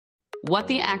What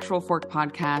the Actual Fork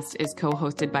podcast is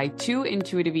co-hosted by two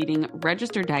intuitive eating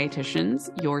registered dietitians,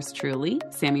 yours truly,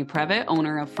 Sammy Previtt,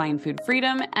 owner of Fine Food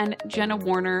Freedom, and Jenna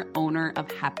Warner, owner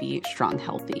of Happy, Strong,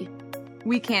 Healthy.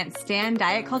 We can't stand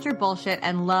diet culture bullshit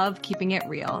and love keeping it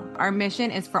real. Our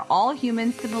mission is for all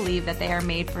humans to believe that they are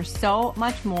made for so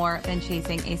much more than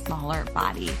chasing a smaller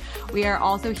body. We are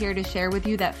also here to share with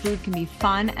you that food can be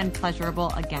fun and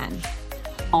pleasurable again.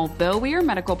 Although we are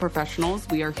medical professionals,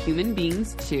 we are human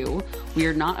beings too. We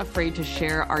are not afraid to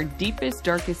share our deepest,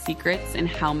 darkest secrets and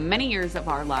how many years of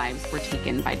our lives were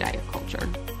taken by diet culture.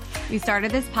 We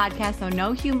started this podcast so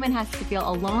no human has to feel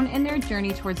alone in their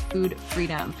journey towards food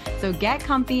freedom. So get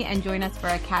comfy and join us for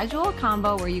a casual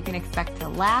combo where you can expect to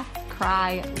laugh,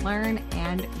 cry, learn,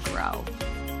 and grow.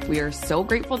 We are so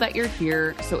grateful that you're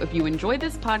here. So if you enjoy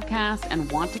this podcast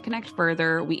and want to connect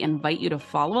further, we invite you to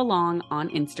follow along on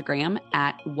Instagram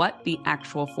at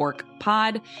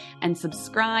WhatTheActualForkPod and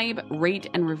subscribe, rate,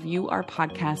 and review our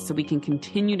podcast so we can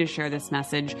continue to share this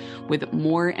message with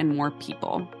more and more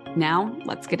people. Now,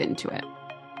 let's get into it.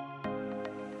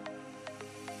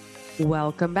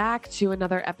 Welcome back to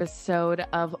another episode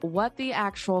of What the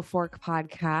Actual Fork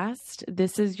podcast.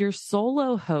 This is your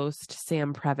solo host,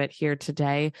 Sam Previtt, here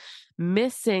today,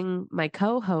 missing my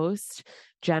co-host,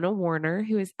 Jenna Warner,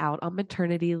 who is out on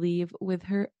maternity leave with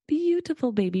her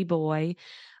beautiful baby boy,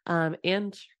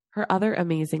 and her other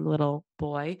amazing little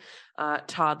boy,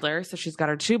 toddler. So she's got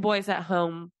her two boys at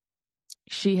home.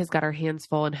 She has got her hands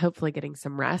full and hopefully getting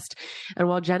some rest. And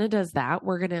while Jenna does that,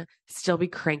 we're going to still be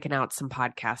cranking out some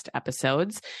podcast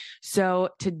episodes. So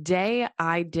today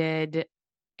I did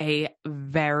a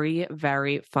very,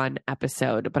 very fun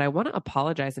episode, but I want to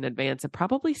apologize in advance. It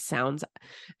probably sounds,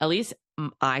 at least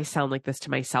I sound like this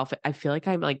to myself. I feel like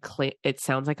I'm like, it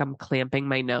sounds like I'm clamping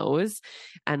my nose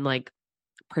and like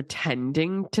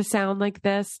pretending to sound like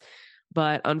this.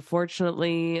 But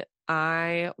unfortunately,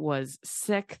 I was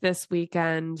sick this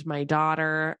weekend. My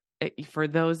daughter, for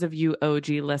those of you OG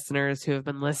listeners who have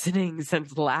been listening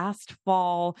since last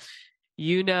fall,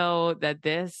 you know that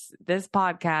this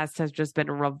podcast has just been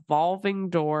a revolving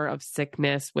door of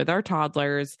sickness with our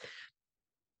toddlers.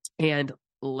 And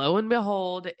lo and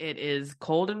behold, it is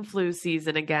cold and flu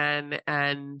season again.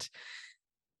 And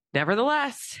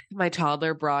nevertheless, my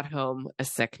toddler brought home a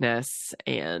sickness,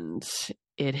 and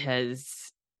it has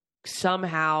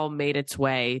somehow made its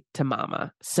way to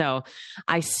mama. So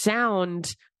I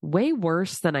sound way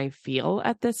worse than I feel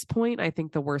at this point. I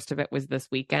think the worst of it was this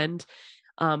weekend.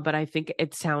 But I think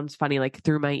it sounds funny, like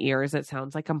through my ears, it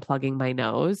sounds like I'm plugging my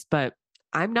nose, but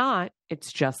I'm not.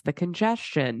 It's just the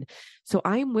congestion. So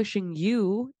I'm wishing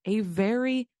you a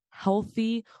very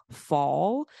healthy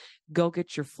fall. Go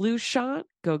get your flu shot,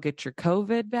 go get your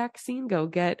COVID vaccine, go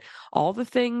get all the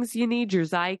things you need, your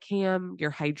Zicam,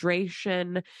 your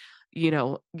hydration, you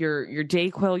know, your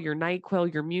Dayquil, your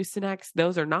NyQuil, your Mucinex.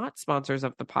 Those are not sponsors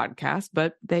of the podcast,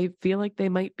 but they feel like they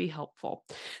might be helpful.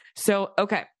 So,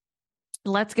 okay.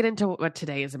 Let's get into what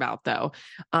today is about, though.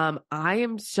 I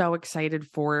am so excited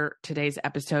for today's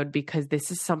episode because this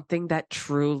is something that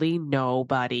truly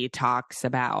nobody talks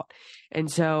about. And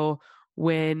so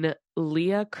when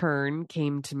Leah Kern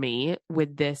came to me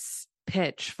with this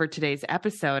pitch for today's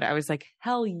episode, I was like,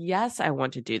 hell yes, I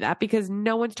want to do that because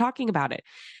no one's talking about it.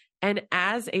 And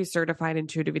as a certified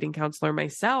intuitive eating counselor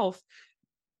myself,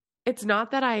 it's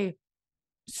not that I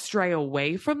stray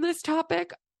away from this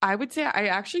topic. I would say I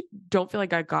actually don't feel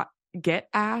like I get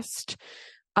asked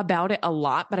about it a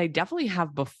lot, but I definitely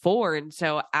have before. And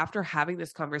so after having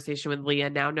this conversation with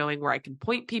Leah, now knowing where I can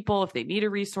point people if they need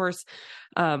a resource,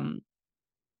 I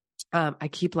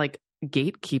keep like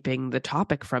gatekeeping the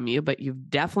topic from you, but you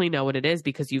definitely know what it is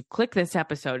because you've clicked this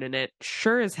episode and it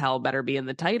sure as hell better be in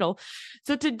the title.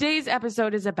 So today's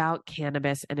episode is about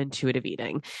cannabis and intuitive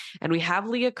eating. And we have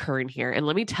Leah Kern here. And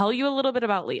let me tell you a little bit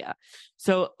about Leah.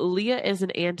 So Leah is an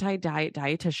anti-diet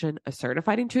dietitian, a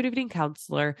certified intuitive eating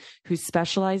counselor who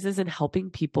specializes in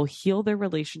helping people heal their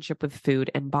relationship with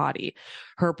food and body.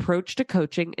 Her approach to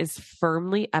coaching is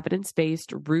firmly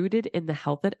evidence-based, rooted in the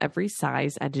health at every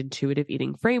size and intuitive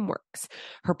eating frameworks. In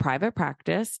her private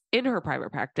practice,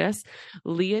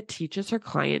 Leah teaches her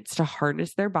clients to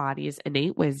harness their body's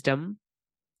innate wisdom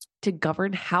to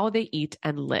govern how they eat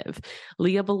and live.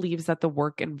 Leah believes that the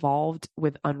work involved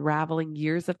with unraveling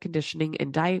years of conditioning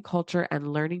in diet culture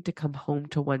and learning to come home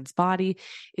to one's body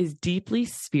is deeply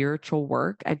spiritual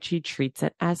work, and she treats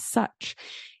it as such.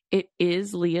 It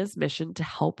is Leah's mission to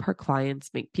help her clients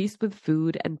make peace with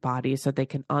food and body so they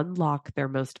can unlock their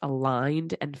most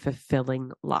aligned and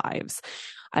fulfilling lives.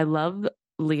 I love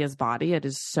Leah's body. It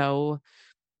is so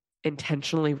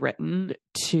intentionally written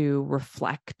to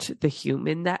reflect the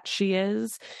human that she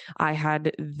is. I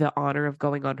had the honor of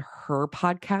going on her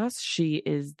podcast. She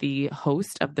is the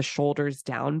host of the Shoulders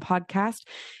Down podcast,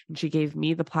 and she gave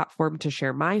me the platform to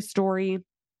share my story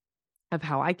of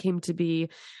how I came to be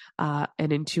an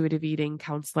intuitive eating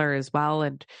counselor as well.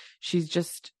 And she's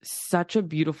just such a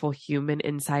beautiful human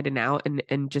inside and out,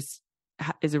 and just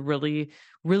is a really,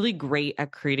 really great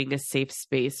at creating a safe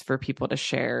space for people to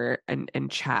share and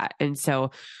chat. And so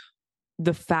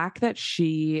the fact that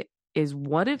she is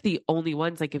one of the only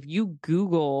ones, like if you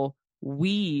Google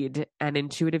weed and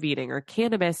intuitive eating, or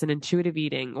cannabis and intuitive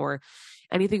eating, or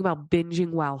anything about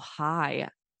binging while high,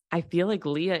 I feel like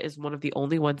Leah is one of the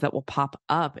only ones that will pop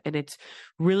up. And it's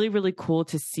really, really cool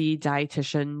to see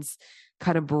dietitians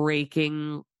kind of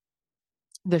breaking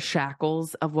the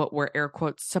shackles of what we're air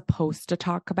quotes supposed to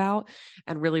talk about,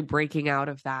 and really breaking out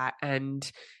of that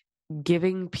and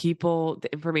giving people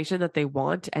the information that they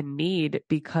want and need,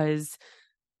 because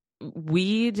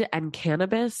weed and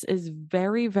cannabis is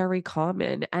very, very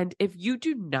common. And if you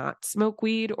do not smoke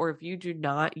weed, or if you do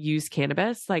not use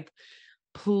cannabis, like,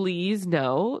 please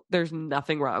know there's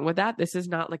nothing wrong with that. This is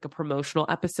not like a promotional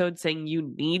episode saying you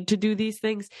need to do these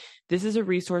things. This is a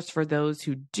resource for those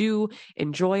who do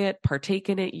enjoy it, partake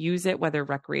in it, use it, whether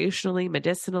recreationally,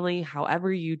 medicinally, however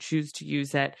you choose to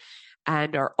use it,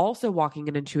 and are also walking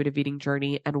an intuitive eating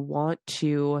journey and want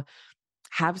to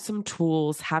have some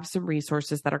tools, have some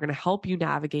resources that are going to help you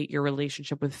navigate your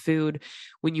relationship with food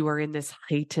when you are in this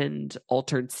heightened,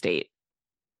 altered state.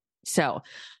 So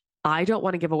I don't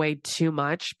want to give away too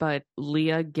much, but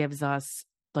Leah gives us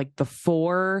like the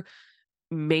 4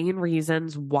 main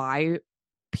reasons why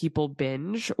people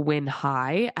binge when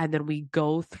high. And then we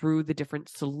go through the different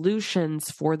solutions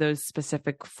for those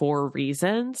specific 4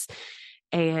 reasons.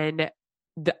 And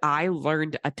I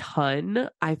learned a ton.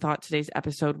 I thought today's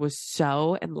episode was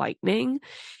so enlightening.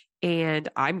 And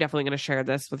I'm definitely going to share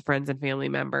this with friends and family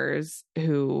members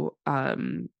who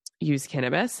use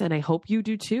cannabis. And I hope you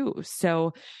do too.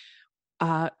 So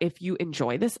if you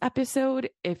enjoy this episode,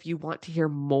 if you want to hear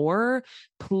more,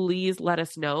 please let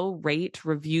us know. Rate,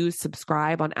 review,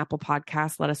 subscribe on Apple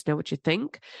Podcasts. Let us know what you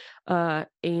think.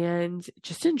 And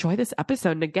just enjoy this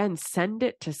episode. And again, send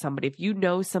it to somebody. If you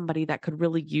know somebody that could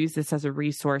really use this as a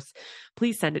resource,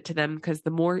 please send it to them, because the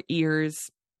more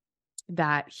ears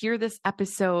that hear this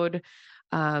episode,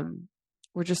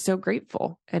 we're just so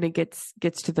grateful, and it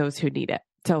gets to those who need it.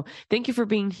 So thank you for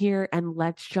being here, and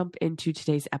let's jump into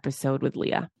today's episode with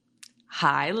Leah.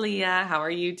 Hi, Leah. How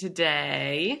are you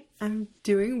today? I'm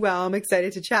doing well. I'm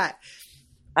excited to chat.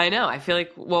 I know. I feel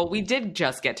like, well, we did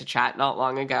just get to chat not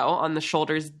long ago on the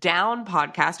Shoulders Down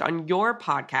podcast, on your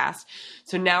podcast.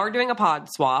 So now we're doing a pod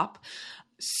swap.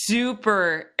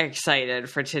 Super excited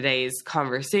for today's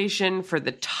conversation, for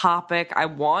the topic. I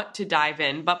want to dive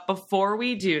in, but before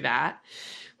we do that,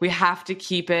 we have to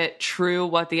keep it true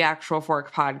What the Actual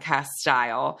Fork podcast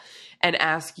style and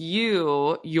ask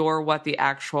you your What the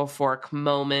Actual Fork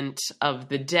moment of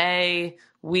the day,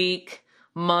 week,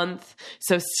 month.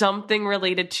 So something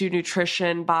related to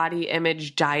nutrition, body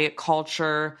image, diet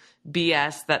culture,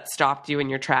 BS that stopped you in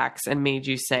your tracks and made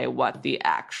you say, what the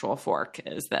actual fork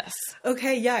is this?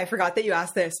 Okay, yeah, I forgot that you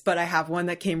asked this, but I have one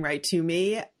that came right to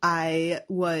me. I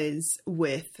was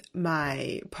with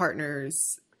my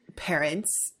partner's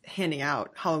parents handing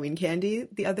out Halloween candy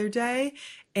the other day,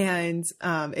 and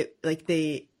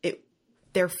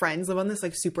their friends live on this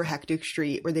like super hectic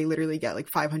street where they literally get like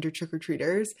 500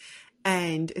 trick-or-treaters,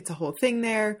 and it's a whole thing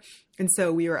there. And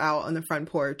so we were out on the front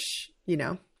porch, you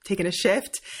know, taking a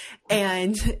shift,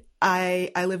 and I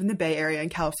live in the Bay Area in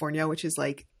California, which is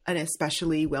like an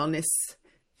especially wellness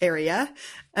area,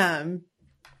 and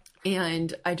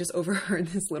I just overheard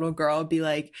this little girl be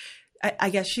like,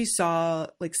 I guess she saw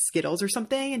like Skittles or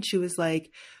something, and she was like,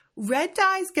 red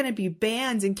dye is going to be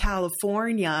banned in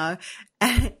California.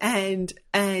 And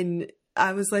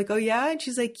I was like, oh yeah. And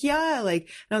she's like, yeah. Like,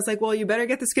 and I was like, well, you better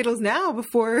get the Skittles now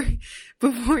before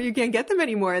you can't get them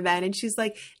anymore then. And she's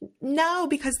like, no,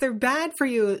 because they're bad for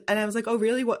you. And I was like, oh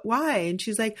really? Why? And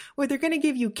she's like, well, they're going to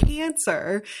give you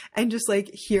cancer. And just like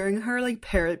hearing her like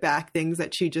parrot back things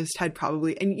that she just had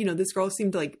probably, and you know, this girl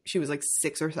seemed like she was like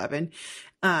 6 or 7.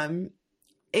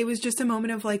 It was just a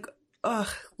moment of like, ugh,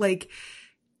 like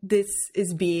this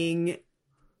is being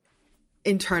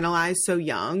internalized so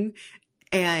young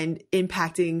and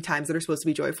impacting times that are supposed to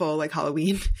be joyful, like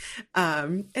Halloween.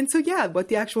 And so, yeah, what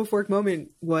the actual fork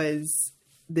moment was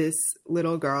this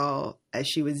little girl, as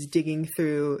she was digging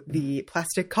through the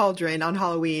plastic cauldron on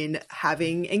Halloween,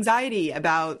 having anxiety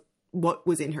about what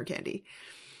was in her candy.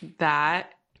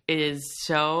 That is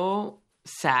so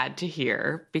sad to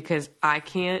hear because I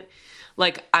can't,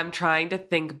 like, I'm trying to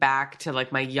think back to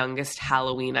like my youngest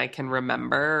Halloween I can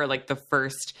remember, or like the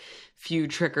first few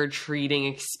trick-or-treating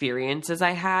experiences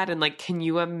I had. And like, can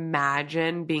you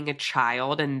imagine being a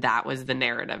child and that was the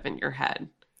narrative in your head?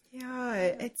 Yeah,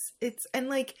 it's, and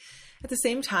like at the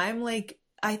same time, like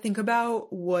I think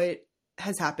about what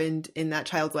has happened in that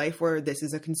child's life where this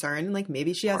is a concern. Like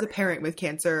maybe she has a parent with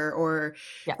cancer or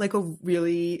like a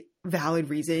really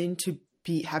valid reason to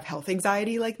have health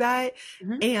anxiety like that.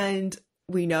 Mm-hmm. And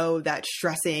we know that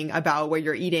stressing about what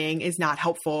you're eating is not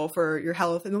helpful for your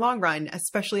health in the long run,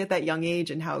 especially at that young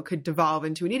age, and how it could devolve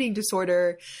into an eating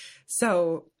disorder.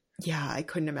 So yeah, I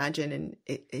couldn't imagine. And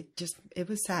it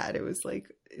was sad. It was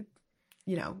like,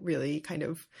 you know, really kind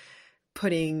of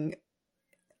putting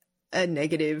a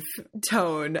negative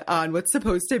tone on what's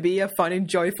supposed to be a fun and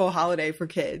joyful holiday for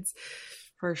kids.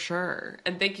 For sure.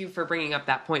 And thank you for bringing up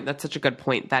that point. That's such a good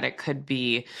point, that it could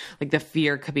be like the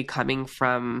fear could be coming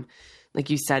from, like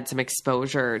you said, some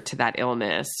exposure to that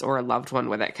illness or a loved one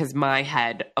with it. Because my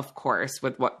head, of course,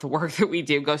 with what the work that we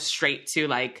do, goes straight to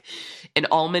like an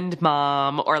almond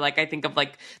mom, or like I think of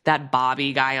like that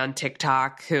Bobby guy on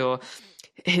TikTok who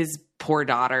his poor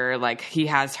daughter, like he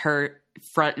has her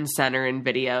front and center in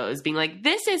videos being like,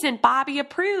 this isn't Bobby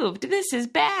approved, this is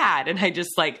bad. And I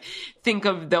just like think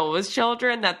of those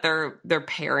children that their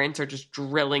parents are just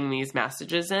drilling these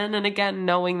messages in. And again,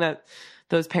 knowing that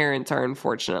those parents are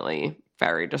unfortunately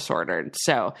very disordered.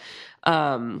 So,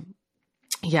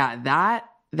 yeah,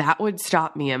 that would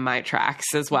stop me in my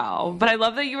tracks as well. But I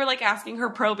love that you were like asking her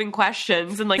probing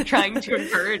questions and like trying to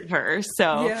encourage her.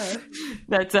 So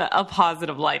that's a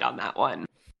positive light on that one.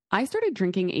 I started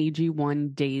drinking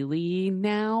AG1 daily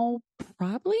now,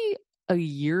 probably a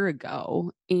year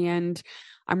ago. And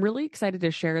I'm really excited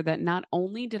to share that not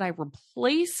only did I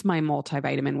replace my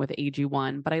multivitamin with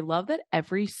AG1, but I love that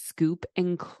every scoop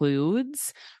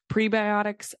includes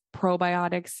prebiotics,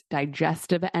 probiotics,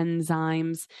 digestive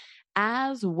enzymes,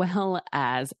 as well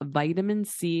as vitamin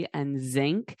C and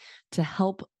zinc to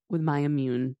help with my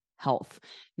immune health.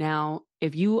 Now,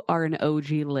 if you are an OG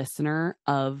listener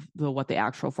of the What the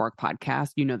Actual Fork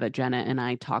podcast, you know that Jenna and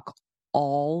I talk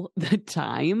all the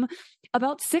time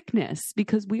about sickness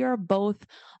because we are both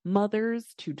mothers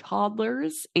to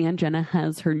toddlers and Jenna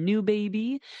has her new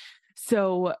baby.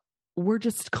 So we're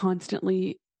just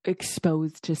constantly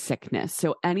exposed to sickness.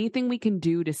 So anything we can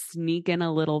do to sneak in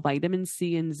a little vitamin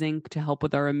C and zinc to help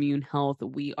with our immune health,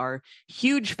 we are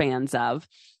huge fans of.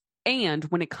 And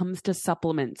when it comes to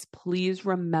supplements, please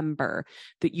remember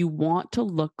that you want to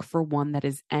look for one that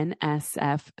is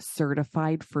NSF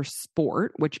certified for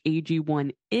sport, which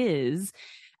AG1 is.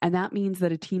 And that means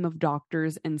that a team of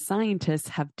doctors and scientists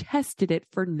have tested it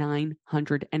for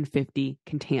 950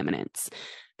 contaminants.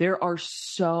 There are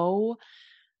so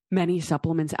many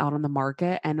supplements out on the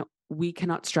market, and we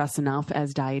cannot stress enough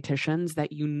as dietitians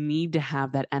that you need to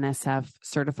have that NSF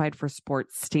certified for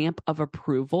sports stamp of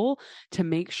approval to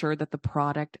make sure that the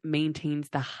product maintains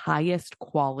the highest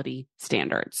quality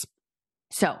standards.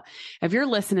 So if you're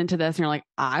listening to this and you're like,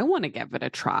 I want to give it a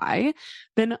try,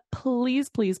 then please,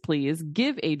 please, please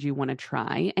give AG1 a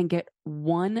try and get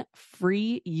 1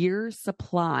 free year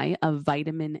supply of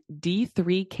vitamin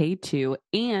D3K2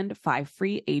 and 5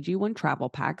 free AG1 travel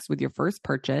packs with your first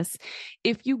purchase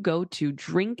if you go to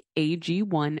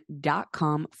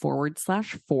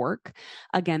drinkag1.com/fork.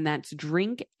 Again, that's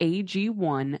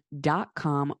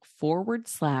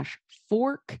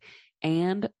drinkag1.com/fork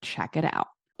and check it out.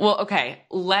 Well, okay,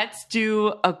 let's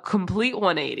do a complete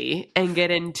 180 and get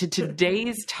into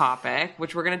today's topic,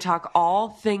 which we're going to talk all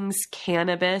things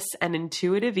cannabis and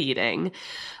intuitive eating.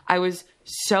 I was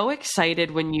so excited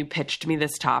when you pitched me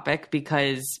this topic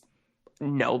because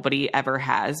nobody ever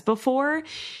has before.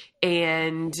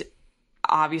 And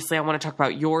obviously I want to talk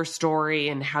about your story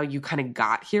and how you kind of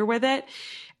got here with it.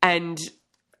 And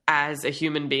as a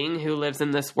human being who lives in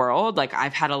this world, like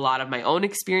I've had a lot of my own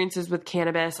experiences with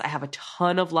cannabis. I have a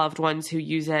ton of loved ones who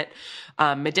use it,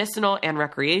 medicinal and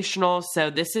recreational. So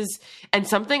this is, and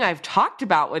something I've talked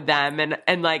about with them,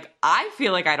 and like, I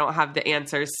feel like I don't have the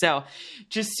answers. So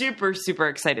just super, super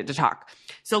excited to talk.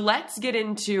 So let's get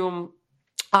into,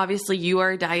 obviously you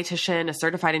are a dietitian, a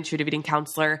certified intuitive eating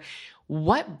counselor.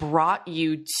 What brought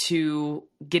you to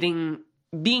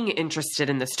being interested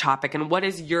in this topic, and what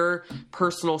is your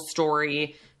personal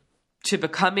story to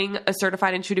becoming a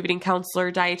certified intuitive eating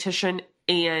counselor, dietitian,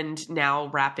 and now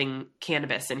wrapping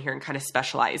cannabis in here and kind of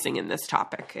specializing in this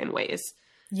topic in ways?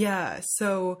 Yeah.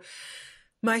 So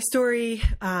my story,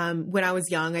 when I was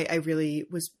young, I really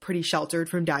was pretty sheltered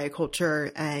from diet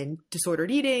culture and disordered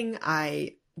eating.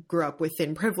 I grew up with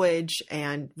thin privilege,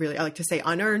 and really, I like to say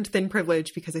unearned thin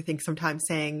privilege, because I think sometimes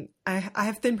saying I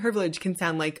have thin privilege can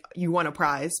sound like you won a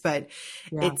prize, but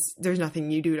there's nothing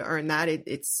you do to earn that.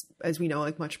 It's, as we know,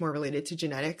 like much more related to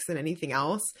genetics than anything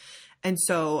else. And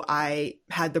so I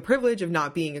had the privilege of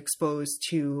not being exposed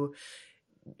to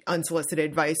unsolicited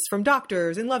advice from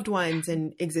doctors and loved ones,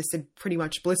 and existed pretty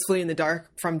much blissfully in the dark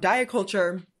from diet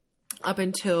culture up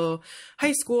until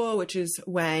high school, which is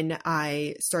when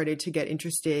I started to get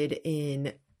interested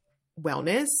in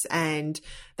wellness. And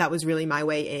that was really my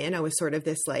way in. I was sort of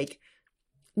this like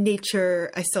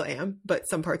nature, I still am, but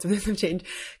some parts of this have changed,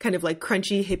 kind of like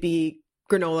crunchy hippie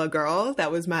granola girl.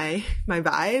 That was my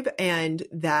vibe. And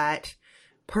that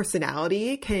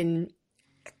personality can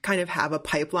kind of have a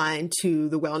pipeline to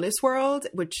the wellness world,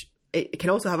 which it can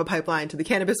also have a pipeline to the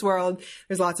cannabis world.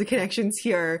 There's lots of connections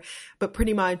here, but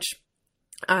pretty much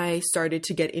I started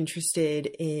to get interested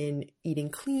in eating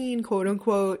clean, quote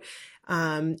unquote,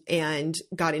 and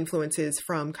got influences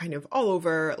from kind of all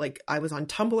over. Like I was on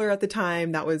Tumblr at the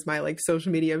time. That was my like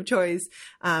social media of choice.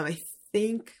 I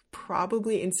think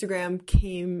probably Instagram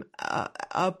came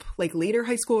up like later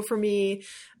high school for me.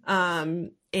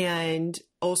 And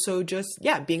also just,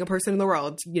 being a person in the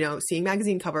world, seeing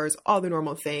magazine covers, all the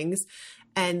normal things.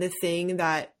 And the thing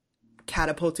that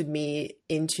catapulted me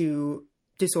into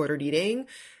disordered eating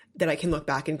that I can look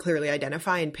back and clearly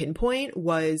identify and pinpoint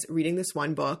was reading this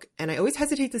one book. And I always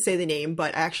hesitate to say the name,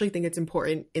 but I actually think it's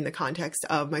important in the context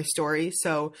of my story.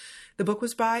 So the book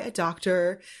was by a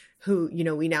doctor who,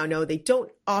 we now know they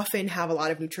don't often have a lot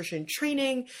of nutrition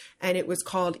training, and it was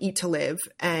called Eat to Live.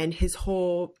 And his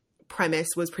whole premise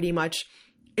was pretty much,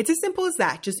 it's as simple as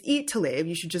that. Just eat to live.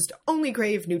 You should just only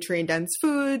crave nutrient-dense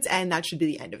foods, and that should be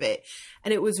the end of it.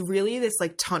 And it was really this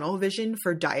like tunnel vision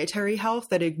for dietary health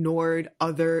that ignored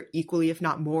other equally, if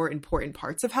not more important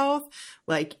parts of health,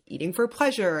 like eating for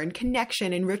pleasure and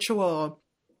connection and ritual,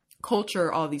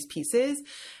 culture, all these pieces.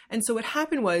 And so what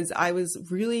happened was I was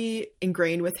really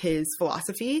ingrained with his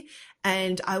philosophy,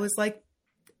 and I was like,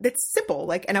 that's simple.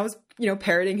 Like, and I was,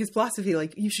 parroting his philosophy,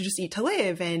 like you should just eat to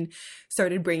live, and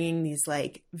started bringing these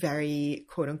like very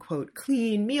quote unquote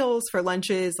clean meals for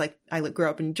lunches. Like I grew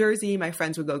up in Jersey. My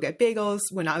friends would go get bagels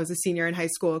when I was a senior in high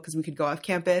school because we could go off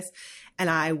campus, and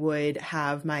I would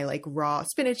have my like raw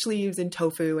spinach leaves and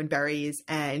tofu and berries.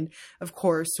 And of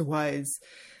course was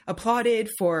applauded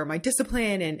for my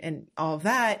discipline and all of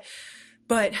that.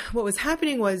 But what was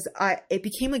happening was it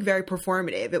became like very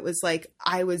performative. It was like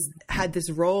I had this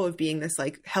role of being this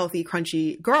like healthy,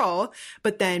 crunchy girl,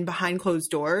 but then behind closed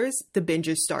doors, the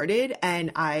binges started,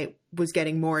 and I was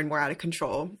getting more and more out of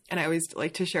control. And I always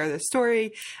like to share this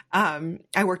story.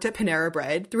 I worked at Panera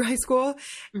Bread through high school,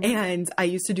 and I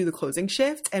used to do the closing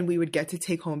shift, and we would get to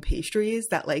take home pastries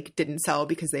that like didn't sell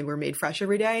because they were made fresh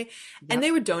every day. And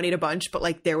they would donate a bunch, but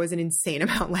like there was an insane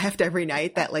amount left every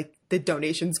night that like the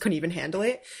donations couldn't even handle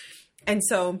it. And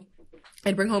so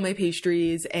I'd bring home my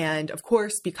pastries. And of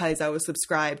course, because I was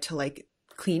subscribed to like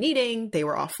clean eating, they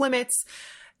were off limits.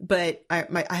 But I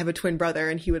have a twin brother,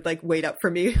 and he would like wait up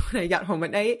for me when I got home at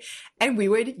night, and we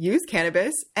would use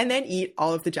cannabis and then eat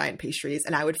all of the giant pastries,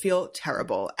 and I would feel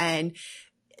terrible. And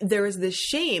there was this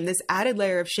shame, this added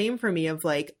layer of shame for me of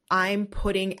like, I'm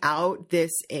putting out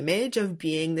this image of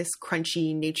being this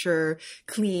crunchy, nature,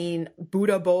 clean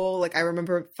Buddha bowl. Like I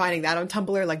remember finding that on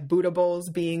Tumblr, like Buddha bowls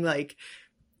being like,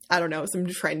 I don't know, some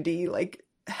trendy like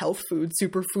health food,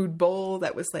 superfood bowl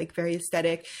that was like very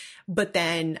aesthetic. But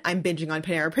then I'm binging on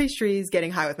Panera pastries,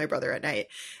 getting high with my brother at night.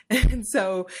 And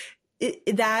so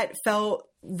that felt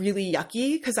really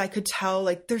yucky because I could tell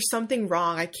like there's something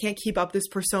wrong. I can't keep up this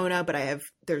persona, but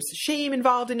there's shame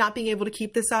involved in not being able to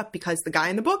keep this up because the guy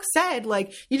in the book said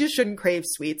like, you just shouldn't crave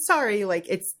sweets. Sorry. Like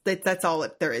that's all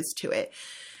there is to it.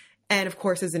 And of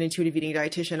course, as an intuitive eating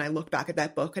dietitian, I look back at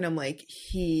that book and I'm like,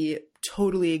 he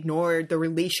totally ignored the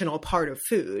relational part of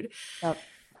food. Yep.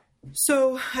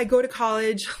 So I go to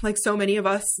college, like so many of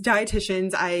us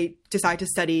dietitians, I decide to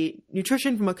study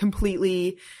nutrition from a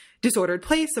completely disordered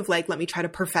place of like, let me try to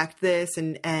perfect this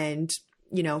and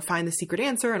find the secret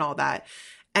answer and all that.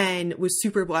 And was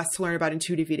super blessed to learn about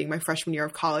intuitive eating my freshman year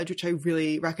of college, which I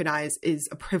really recognize is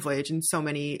a privilege in so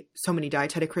many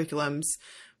dietetic curriculums.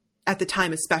 At the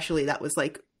time, especially, that was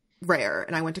like rare.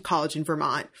 And I went to college in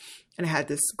Vermont, and I had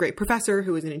this great professor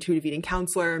who was an intuitive eating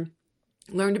counselor,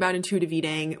 learned about intuitive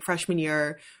eating freshman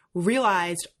year,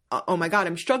 realized, oh my God,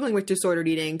 I'm struggling with disordered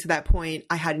eating. To that point,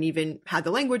 I hadn't even had the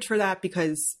language for that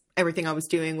because everything I was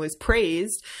doing was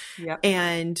praised. Yep.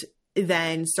 And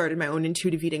then started my own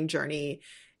intuitive eating journey,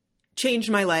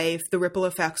 changed my life. The ripple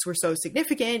effects were so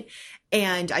significant.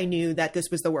 And I knew that this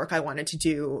was the work I wanted to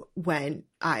do when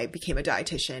I became a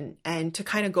dietitian. And to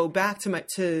kind of go back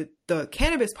to the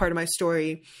cannabis part of my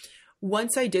story,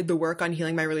 once I did the work on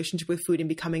healing my relationship with food and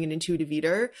becoming an intuitive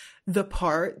eater, the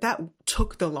part that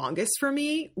took the longest for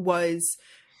me was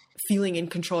feeling in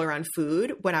control around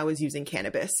food when I was using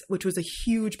cannabis, which was a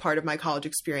huge part of my college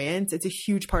experience. It's a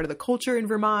huge part of the culture in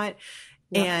Vermont.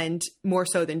 Yep. And more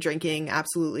so than drinking,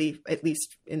 absolutely, at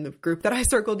least in the group that I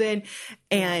circled in.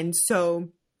 And so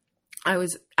I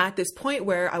was at this point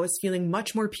where I was feeling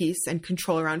much more peace and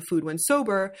control around food when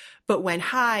sober, but when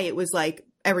high, it was like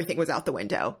everything was out the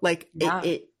window. Like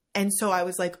and so I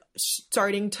was like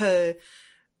starting to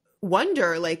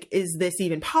wonder, like, is this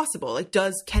even possible? Like,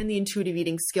 can the intuitive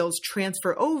eating skills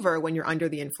transfer over when you're under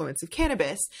the influence of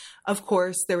cannabis? Of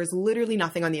course, there was literally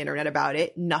nothing on the internet about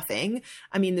it. Nothing.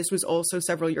 I mean, this was also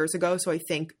several years ago. So I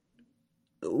think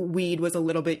weed was a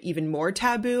little bit even more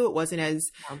taboo. It wasn't as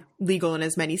legal in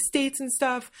as many states and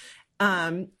stuff.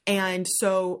 And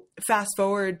so fast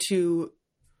forward to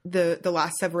the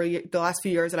last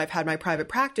few years that I've had my private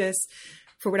practice,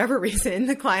 for whatever reason,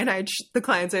 the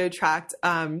clients I attract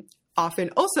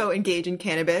often also engage in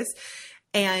cannabis,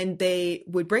 and they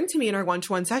would bring to me in our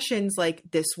one-to-one sessions like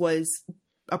this was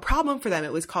a problem for them.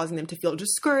 It was causing them to feel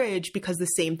discouraged because the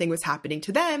same thing was happening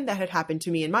to them that had happened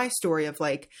to me in my story of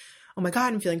like, oh my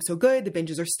God, I'm feeling so good. The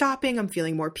binges are stopping. I'm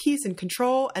feeling more peace and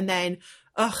control. And then,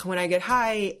 when I get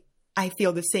high, I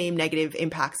feel the same negative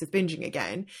impacts of binging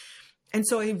again. And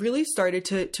so I really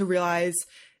started to realize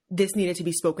this needed to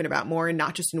be spoken about more and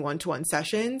not just in one-to-one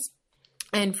sessions.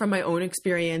 And from my own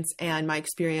experience and my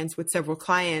experience with several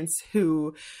clients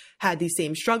who had these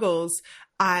same struggles,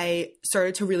 I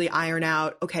started to really iron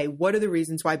out, okay, what are the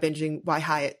reasons why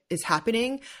high is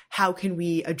happening? How can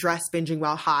we address binging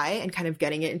while high and kind of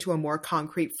getting it into a more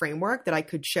concrete framework that I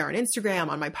could share on Instagram,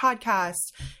 on my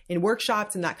podcast, in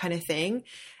workshops and that kind of thing.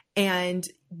 And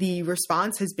the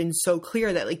response has been so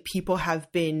clear that like people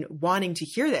have been wanting to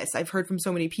hear this. I've heard from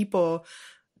so many people,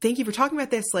 thank you for talking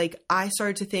about this. Like I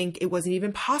started to think it wasn't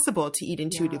even possible to eat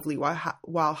intuitively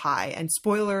while high. And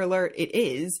spoiler alert, it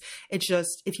is. It's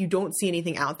just, if you don't see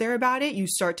anything out there about it, you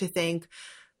start to think,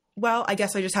 well, I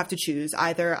guess I just have to choose.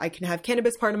 Either I can have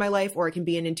cannabis part of my life or I can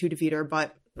be an intuitive eater,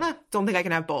 but don't think I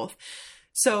can have both.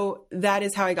 So that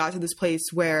is how I got to this place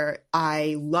where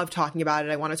I love talking about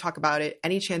it. I want to talk about it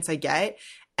any chance I get.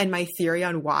 And my theory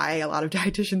on why a lot of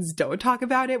dietitians don't talk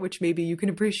about it, which maybe you can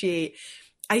appreciate,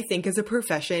 I think as a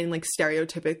profession, like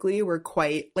stereotypically, we're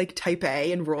quite like type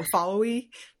A and rule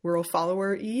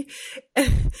follower-y.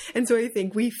 And so I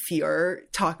think we fear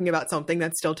talking about something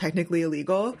that's still technically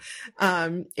illegal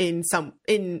in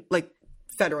like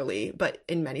federally, but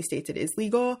in many states it is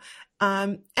legal.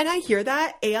 And I hear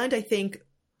that. And I think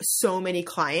so many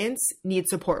clients need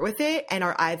support with it and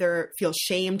are either feel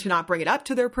shame to not bring it up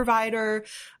to their provider,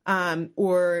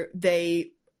 or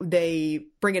they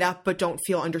bring it up but don't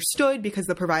feel understood because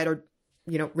the provider,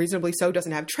 reasonably so,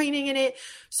 doesn't have training in it.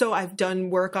 So I've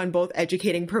done work on both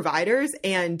educating providers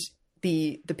and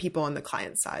the people on the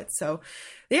client side. So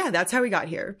yeah, that's how we got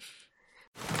here.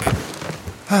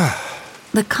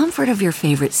 The comfort of your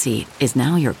favorite seat is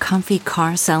now your comfy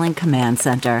car selling command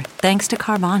center, thanks to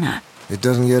Carvana. It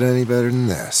doesn't get any better than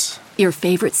this. Your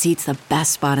favorite seat's the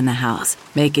best spot in the house.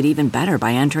 Make it even better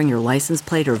by entering your license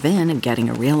plate or VIN and getting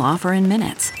a real offer in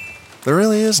minutes. There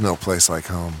really is no place like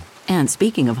home. And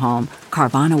speaking of home,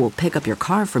 Carvana will pick up your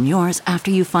car from yours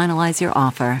after you finalize your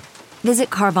offer. Visit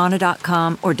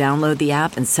Carvana.com or download the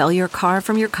app and sell your car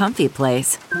from your comfy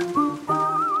place.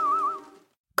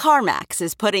 CarMax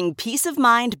is putting peace of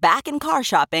mind back in car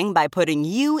shopping by putting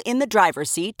you in the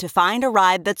driver's seat to find a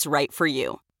ride that's right for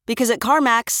you. Because at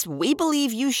CarMax, we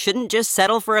believe you shouldn't just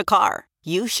settle for a car.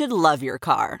 You should love your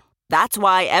car. That's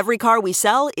why every car we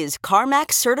sell is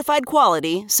CarMax certified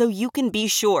quality, so you can be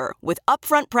sure with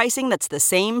upfront pricing that's the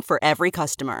same for every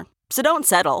customer. So don't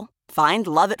settle. Find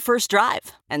love at first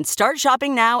drive and start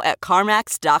shopping now at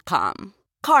CarMax.com.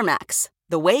 CarMax,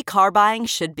 the way car buying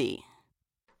should be.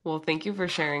 Well, thank you for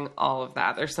sharing all of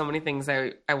that. There's so many things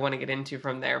I want to get into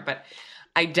from there, but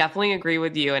I definitely agree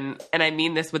with you. And I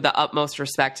mean this with the utmost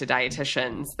respect to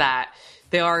dietitians, that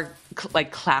they are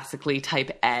like classically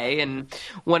type A. And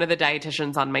one of the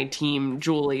dietitians on my team,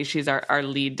 Julie, she's our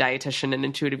lead dietitian and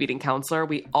intuitive eating counselor.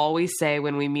 We always say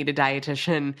when we meet a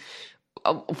dietitian,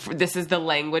 this is the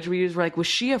language we use. We're like, was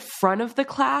she a front of the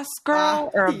class girl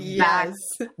or a yes.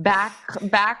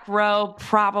 back row?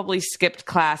 Probably skipped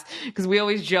class, because we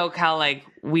always joke how like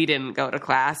we didn't go to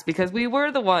class because we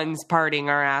were the ones partying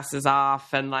our asses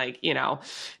off and like,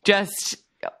 just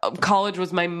college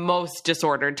was my most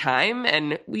disordered time,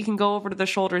 and we can go over to the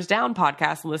Shoulders Down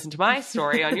podcast and listen to my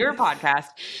story on your podcast.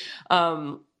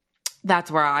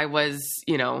 That's where I was,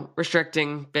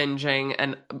 restricting, binging,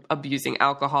 and abusing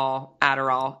alcohol,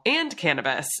 Adderall, and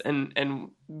cannabis in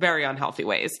very unhealthy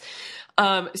ways.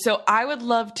 So I would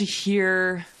love to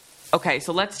hear, okay,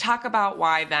 so let's talk about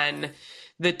why then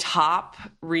the top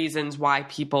reasons why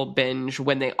people binge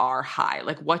when they are high,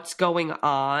 like what's going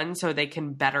on so they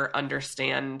can better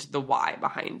understand the why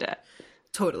behind it.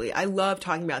 Totally. I love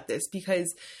talking about this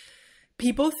because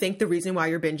people think the reason why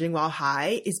you're binging while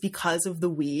high is because of the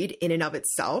weed in and of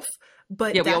itself.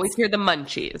 But yeah, we always hear the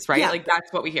munchies, right? Yeah. Like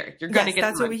that's what we hear. You're going to get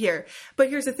that's what we hear. But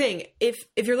here's the thing. If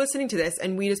you're listening to this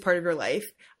and weed is part of your life,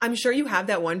 I'm sure you have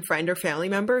that one friend or family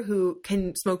member who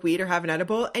can smoke weed or have an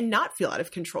edible and not feel out of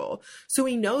control. So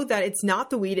we know that it's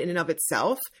not the weed in and of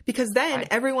itself, because then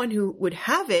everyone who would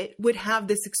have it would have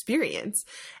this experience.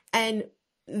 And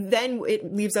then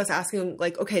it leaves us asking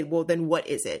like, okay, well then what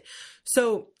is it?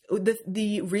 So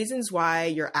the reasons why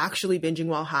you're actually binging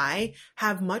while high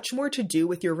have much more to do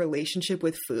with your relationship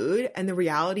with food and the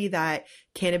reality that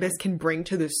cannabis can bring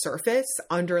to the surface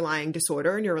underlying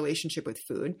disorder in your relationship with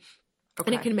food. Okay.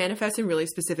 And it can manifest in really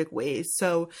specific ways.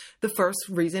 So the first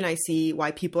reason I see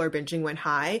why people are binging when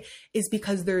high is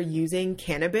because they're using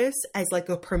cannabis as like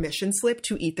a permission slip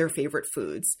to eat their favorite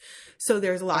foods. So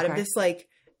there's a lot of this like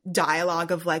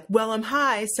dialogue of like, well, I'm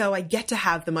high, so I get to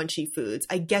have the munchy foods.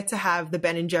 I get to have the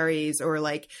Ben and Jerry's or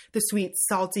like the sweet,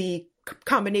 salty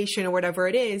combination or whatever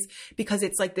it is, because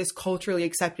it's like this culturally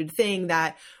accepted thing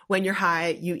that when you're high,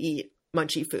 you eat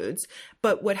munchy foods.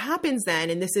 But what happens then,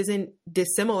 and this isn't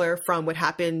dissimilar from what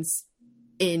happens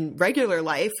in regular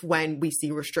life when we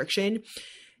see restriction,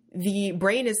 the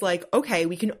brain is like, okay,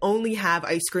 we can only have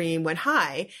ice cream when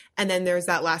high. And then there's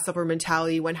that last supper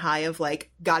mentality when high of like,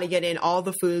 got to get in all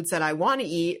the foods that I want to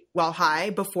eat while high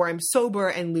before I'm sober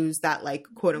and lose that like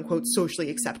quote unquote socially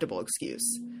acceptable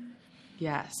excuse.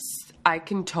 Yes, I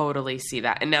can totally see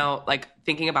that. And now like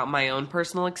thinking about my own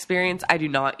personal experience, I do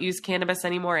not use cannabis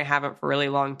anymore. I haven't for a really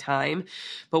long time.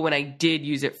 But when I did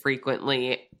use it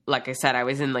frequently, like I said, I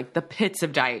was in like the pits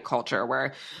of diet culture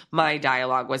where my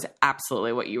dialogue was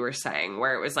absolutely what you were saying,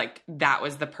 where it was like, that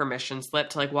was the permission slip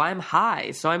to like, well, I'm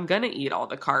high, so I'm going to eat all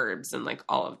the carbs and like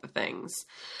all of the things.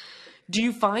 Do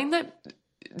you find that?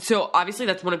 So obviously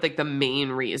that's one of like the main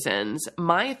reasons.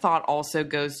 My thought also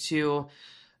goes to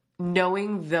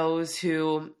knowing those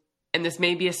who, and this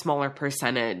may be a smaller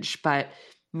percentage, but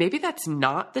maybe that's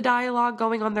not the dialogue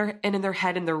going on in their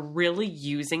head, and they're really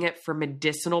using it for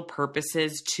medicinal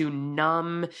purposes to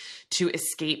numb, to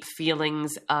escape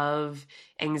feelings of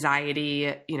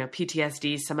anxiety,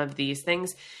 PTSD, some of these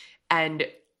things. And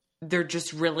they're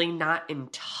just really not in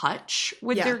touch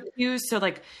with their cues. So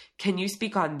like, can you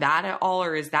speak on that at all?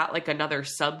 Or is that like another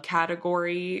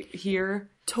subcategory here?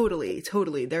 Totally.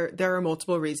 There are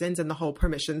multiple reasons, and the whole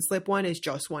permission slip one is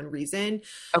just one reason.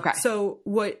 Okay. So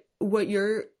what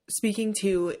you're speaking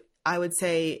to, I would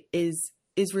say, is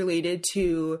related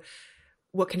to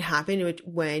what can happen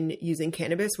when using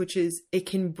cannabis, which is it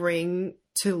can bring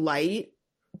to light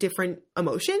different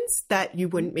emotions that you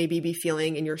wouldn't maybe be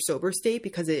feeling in your sober state,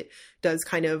 because it does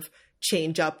kind of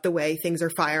change up the way things are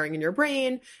firing in your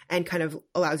brain and kind of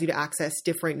allows you to access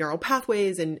different neural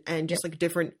pathways and just like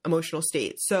different emotional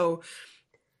states. So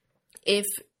if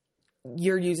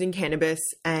you're using cannabis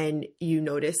and you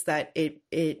notice that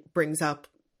it brings up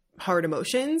hard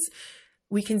emotions,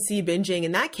 we can see binging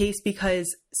in that case,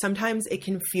 because sometimes it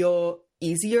can feel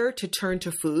easier to turn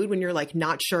to food when you're like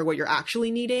not sure what you're actually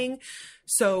needing.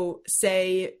 So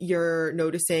say you're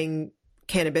noticing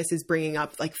cannabis is bringing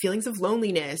up like feelings of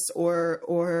loneliness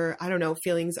or I don't know,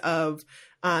 feelings of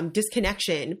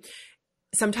disconnection.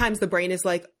 Sometimes the brain is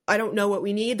like, I don't know what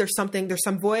we need. There's some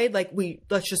void. Like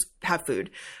let's just have food.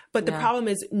 But the problem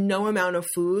is no amount of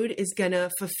food is going to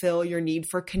fulfill your need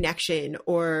for connection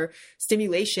or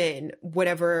stimulation,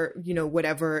 whatever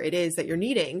it is that you're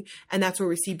needing. And that's where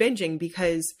we see binging,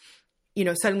 because,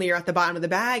 suddenly you're at the bottom of the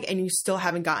bag and you still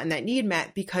haven't gotten that need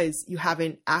met because you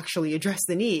haven't actually addressed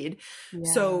the need. Yeah.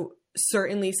 So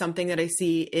certainly something that I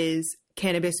see is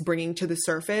cannabis bringing to the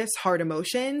surface hard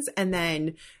emotions, and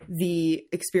then the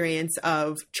experience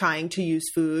of trying to use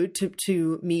food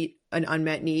to meet an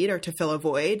unmet need or to fill a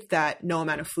void that no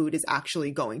amount of food is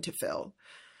actually going to fill.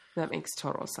 That makes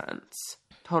total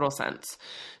sense.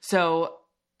 So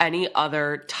any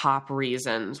other top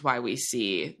reasons why we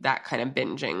see that kind of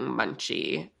binging,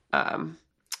 munchy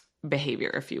behavior,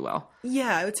 if you will?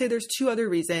 Yeah, I would say there's two other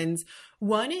reasons.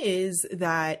 One is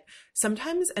that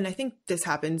sometimes, and I think this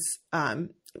happens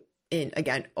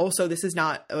again, also this is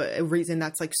not a reason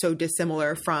that's like so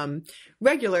dissimilar from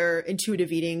regular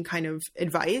intuitive eating kind of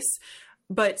advice.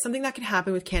 But something that can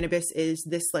happen with cannabis is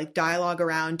this like dialogue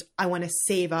around, I want to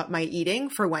save up my eating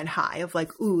for when high, of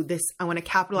like, ooh, this, I want to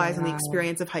capitalize on the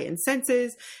experience of heightened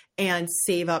senses and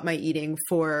save up my eating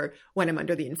for when I'm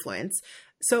under the influence.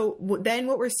 So then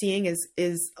what we're seeing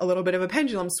is a little bit of a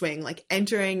pendulum swing, like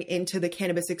entering into the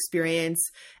cannabis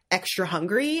experience extra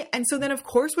hungry. And so then of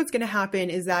course what's going to happen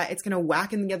is that it's going to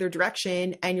whack in the other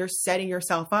direction, and you're setting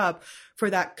yourself up for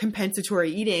that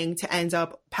compensatory eating to end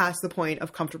up past the point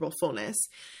of comfortable fullness.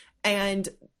 And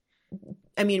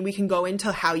I mean, we can go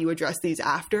into how you address these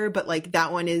after, but like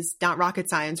that one is not rocket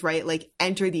science, right? Like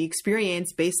enter the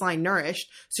experience baseline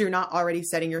nourished, so you're not already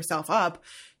setting yourself up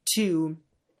to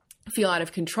feel out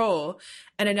of control.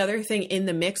 And another thing in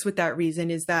the mix with that reason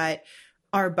is that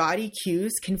our body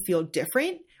cues can feel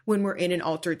different when we're in an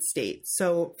altered state.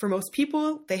 So for most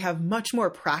people, they have much more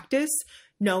practice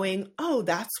knowing, oh,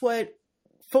 that's what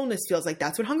fullness feels like.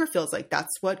 That's what hunger feels like.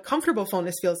 That's what comfortable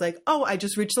fullness feels like. Oh, I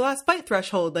just reached the last bite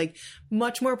threshold. Like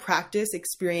much more practice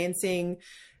experiencing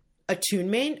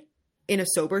attunement in a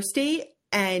sober state,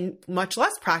 and much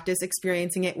less practice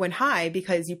experiencing it when high,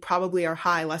 because you probably are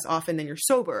high less often than you're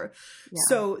sober. Yeah.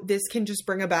 So this can just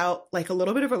bring about like a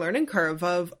little bit of a learning curve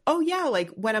of, oh yeah, like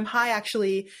when I'm high,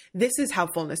 actually, this is how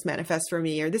fullness manifests for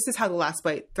me, or this is how the last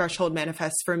bite threshold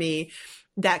manifests for me.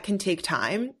 That can take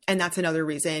time. And that's another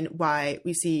reason why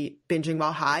we see binging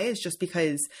while high, is just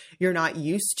because you're not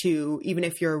used to, even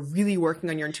if you're really working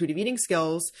on your intuitive eating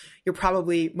skills, you're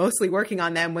probably mostly working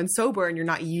on them when sober, and you're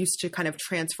not used to kind of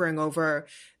transferring over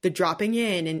the dropping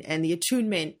in and the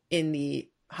attunement in the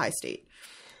high state.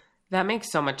 That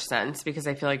makes so much sense, because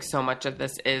I feel like so much of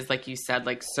this is, like you said,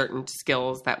 like certain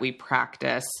skills that we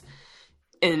practice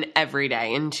in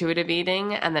everyday intuitive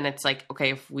eating. And then it's like, okay,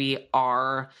 if we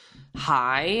are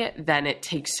high, then it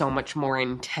takes so much more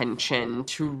intention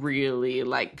to really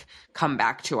like come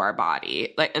back to our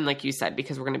body. Like, and like you said,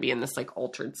 because we're going to be in this like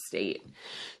altered state.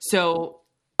 So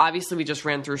obviously we just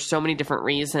ran through so many different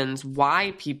reasons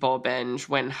why people binge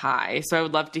when high. So I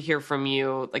would love to hear from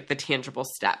you, like the tangible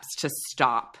steps to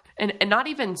stop. And not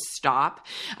even stop.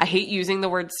 I hate using the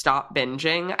word stop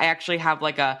binging. I actually have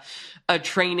like a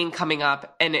training coming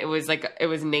up, and it was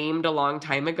named a long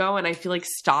time ago. And I feel like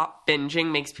stop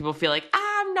binging makes people feel like,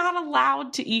 I'm not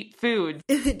allowed to eat food.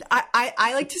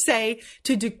 I like to say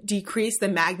to decrease the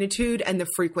magnitude and the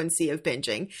frequency of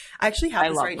binging. I actually have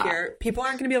this right here. People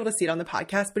aren't going to be able to see it on the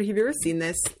podcast, but have you ever seen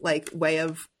this like way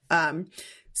of,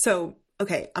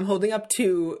 okay, I'm holding up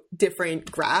two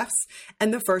different graphs.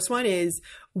 And the first one is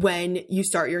when you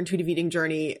start your intuitive eating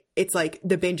journey, it's like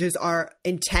the binges are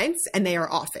intense and they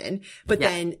are often. But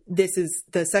then this is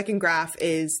the second graph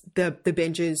is the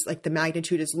binges, like the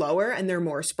magnitude is lower and they're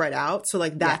more spread out. So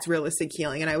like that's realistic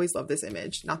healing. And I always love this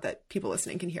image. Not that people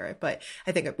listening can hear it, but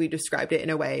I think we described it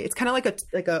in a way. It's kind of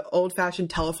like a old fashioned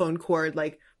telephone cord,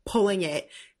 like pulling it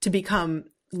to become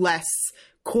less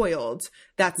coiled.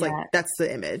 That's that's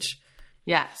the image.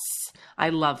 Yes, I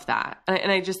love that.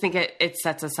 And I just think it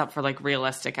sets us up for like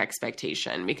realistic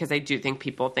expectation, because I do think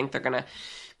people think they're going to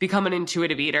become an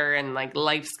intuitive eater and like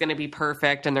life's going to be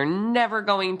perfect and they're never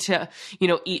going to,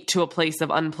 eat to a place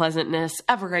of unpleasantness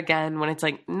ever again, when it's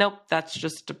like, nope, that's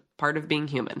just a part of being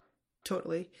human.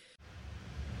 Totally.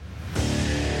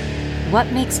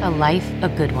 What makes a life a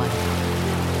good one?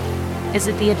 Is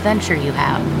it the adventure you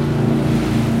have?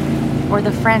 Or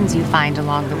the friends you find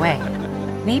along the way?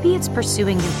 Maybe it's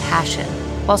pursuing your passion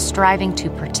while striving to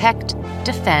protect,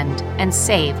 defend, and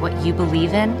save what you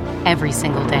believe in every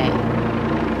single day.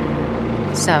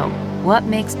 So, what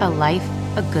makes a life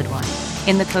a good one?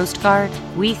 In the Coast Guard,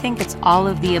 we think it's all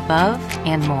of the above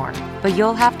and more, but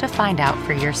you'll have to find out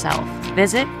for yourself.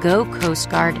 Visit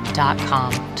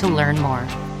gocoastguard.com to learn more.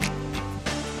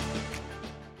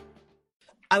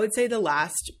 I would say the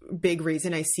last big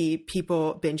reason I see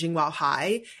people binging while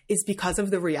high is because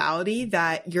of the reality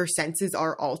that your senses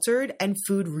are altered and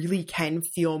food really can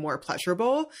feel more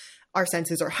pleasurable. Our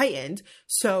senses are heightened.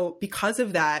 So because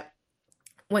of that,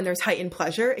 when there's heightened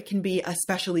pleasure, it can be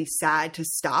especially sad to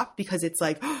stop, because it's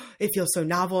like, it feels so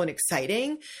novel and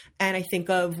exciting. And I think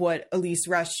of what Elise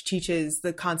Resch teaches,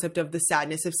 the concept of the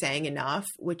sadness of saying enough,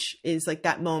 which is like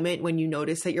that moment when you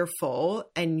notice that you're full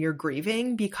and you're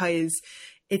grieving because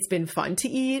it's been fun to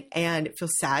eat and it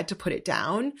feels sad to put it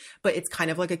down. But it's kind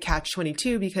of like a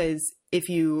catch-22, because if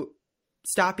you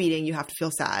stop eating, you have to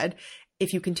feel sad.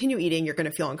 If you continue eating, you're going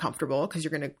to feel uncomfortable because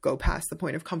you're going to go past the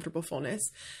point of comfortable fullness.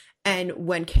 And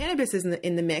when cannabis is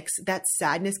in the mix, that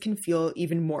sadness can feel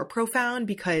even more profound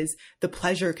because the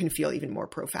pleasure can feel even more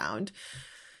profound.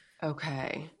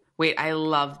 Okay. Wait, I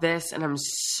love this. And I'm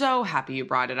so happy you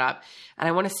brought it up. And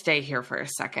I want to stay here for a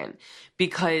second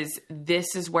because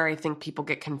this is where I think people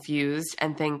get confused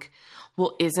and think,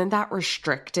 well, isn't that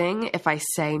restricting if I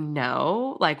say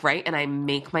no? Like, right. And I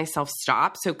make myself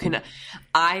stop. So can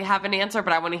I have an answer,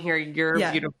 but I want to hear your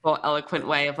beautiful, eloquent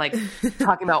way of like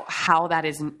talking about how that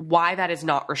is, why that is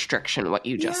not restriction, what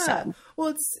you just said.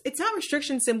 Well, it's not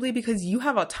restriction simply because you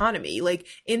have autonomy. Like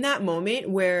in that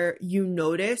moment where you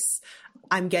notice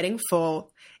I'm getting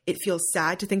full, it feels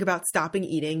sad to think about stopping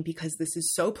eating because this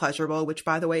is so pleasurable, which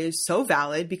by the way is so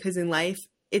valid because in life,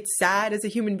 it's sad as a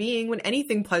human being when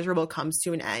anything pleasurable comes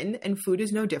to an end, and food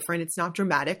is no different. It's not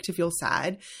dramatic to feel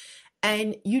sad.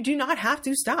 And you do not have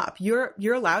to stop. You're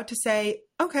allowed to say,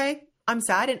 okay, I'm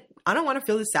sad and I don't want to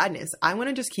feel the sadness. I want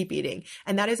to just keep eating.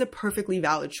 And that is a perfectly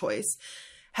valid choice.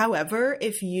 However,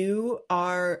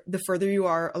 the further you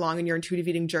are along in your intuitive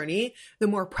eating journey, the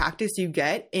more practice you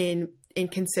get in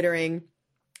considering,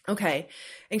 okay,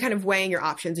 and kind of weighing your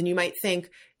options. And you might think,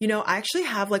 I actually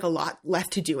have like a lot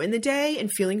left to do in the day,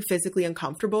 and feeling physically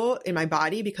uncomfortable in my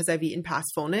body because I've eaten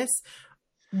past fullness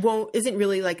isn't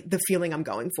really like the feeling I'm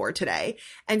going for today.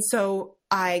 And so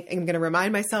I am going to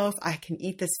remind myself I can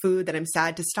eat this food that I'm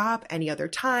sad to stop any other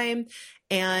time.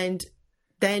 And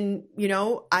then,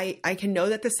 I can know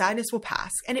that the sadness will pass,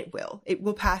 and it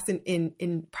will pass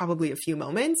in probably a few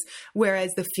moments.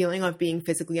 Whereas the feeling of being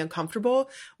physically uncomfortable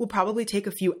will probably take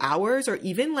a few hours or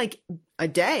even like a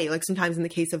day, like sometimes in the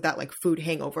case of that like food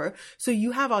hangover. So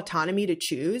you have autonomy to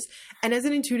choose. And as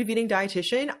an intuitive eating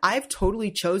dietitian, I've totally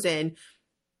chosen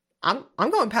I'm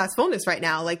going past fullness right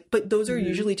now. But those are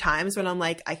usually times when I'm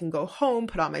like, I can go home,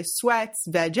 put on my sweats,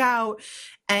 veg out,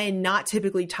 and not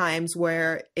typically times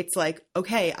where it's like,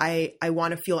 okay, I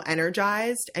want to feel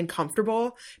energized and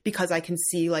comfortable because I can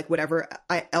see like whatever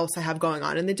else I have going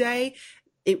on in the day.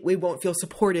 It won't feel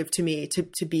supportive to me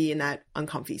to be in that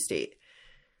uncomfy state.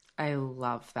 I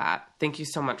love that. Thank you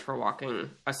so much for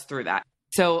walking us through that.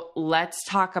 So let's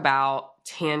talk about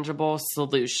tangible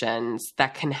solutions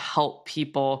that can help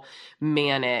people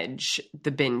manage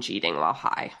the binge eating while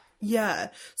high. Yeah.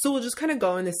 So we'll just kind of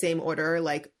go in the same order,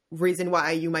 like reason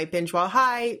why you might binge while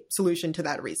high, solution to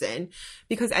that reason.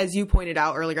 Because as you pointed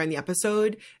out earlier in the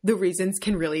episode, the reasons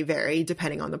can really vary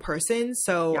depending on the person.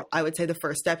 So I would say the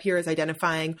first step here is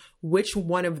identifying which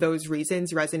one of those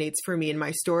reasons resonates for me in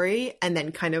my story, and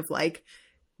then kind of like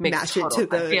match it to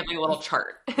the family little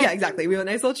chart. Yeah, exactly. We have a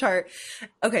nice little chart.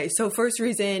 Okay. So first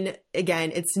reason,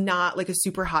 again, it's not like a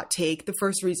super hot take. The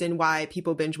first reason why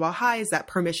people binge while high is that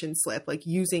permission slip, like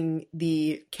using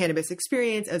the cannabis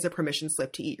experience as a permission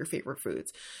slip to eat your favorite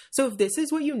foods. So if this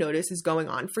is what you notice is going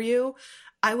on for you,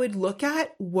 I would look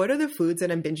at what are the foods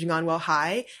that I'm binging on while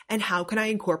high and how can I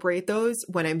incorporate those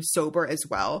when I'm sober as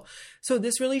well. So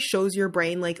this really shows your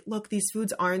brain like, look, these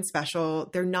foods aren't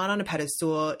special. They're not on a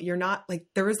pedestal. You're not like,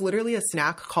 there was literally a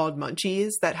snack called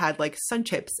Munchies that had like Sun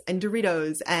Chips and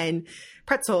Doritos and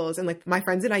pretzels. And like my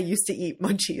friends and I used to eat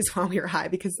Munchies while we were high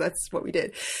because that's what we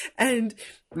did. And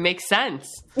makes sense.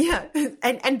 Yeah.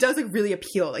 And does like really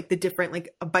appeal, like the different,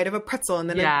 like a bite of a pretzel and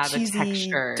then a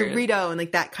cheesy Dorito and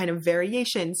like that kind of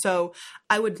variation. So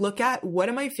I would look at what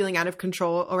am I feeling out of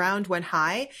control around when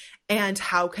high, and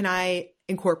how can I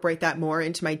incorporate that more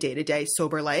into my day-to-day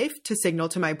sober life to signal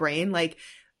to my brain, like,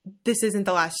 this isn't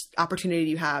the last opportunity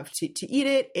you have to eat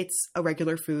it. It's a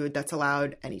regular food that's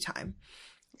allowed anytime.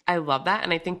 I love that.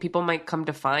 And I think people might come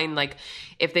to find, like,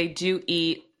 if they do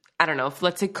eat, I don't know, if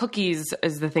let's say cookies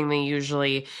is the thing they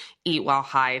usually eat while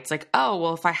high, it's like, oh,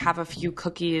 well, if I have a few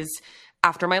cookies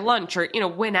after my lunch or,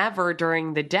 whenever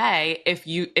during the day, if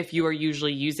you are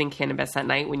usually using cannabis at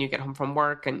night when you get home from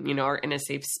work and, are in a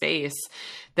safe space,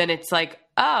 then it's like,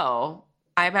 oh,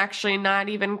 I'm actually not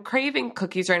even craving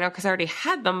cookies right now because I already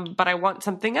had them, but I want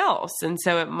something else. And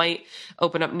so it might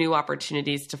open up new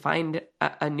opportunities to find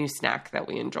a new snack that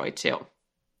we enjoy too.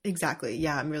 Exactly.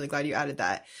 Yeah. I'm really glad you added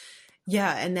that.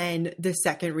 Yeah. And then the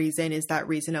second reason is that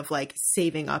reason of like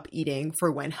saving up eating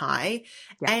for when high.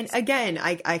 Yes. And again,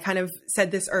 I kind of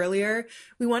said this earlier.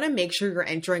 We want to make sure you're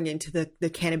entering into the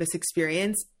cannabis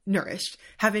experience nourished,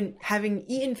 having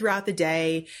eaten throughout the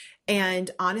day. And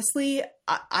honestly,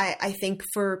 I think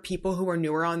for people who are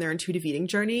newer on their intuitive eating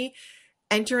journey,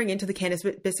 entering into the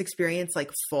cannabis experience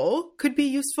like full could be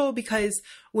useful, because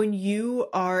when you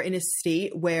are in a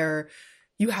state where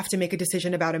you have to make a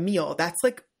decision about a meal, that's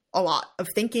like a lot of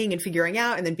thinking and figuring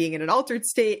out, and then being in an altered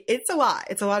state. It's a lot.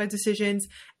 It's a lot of decisions.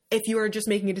 If you are just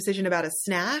making a decision about a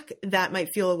snack, that might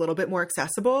feel a little bit more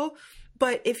accessible.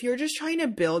 But if you're just trying to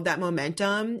build that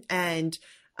momentum and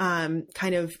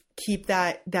kind of keep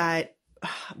that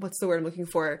what's the word I'm looking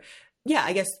for? Yeah,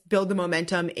 I guess build the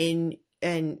momentum in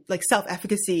and like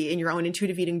self-efficacy in your own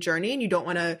intuitive eating journey, and you don't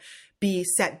want to be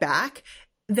set back,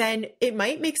 then it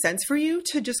might make sense for you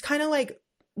to just kind of like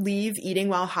leave eating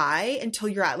while high until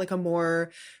you're at like a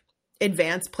more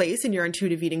advanced place in your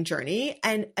intuitive eating journey.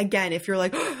 And again, if you're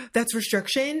like, oh, that's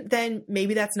restriction, then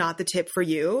maybe that's not the tip for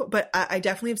you. But I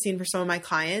definitely have seen for some of my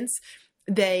clients,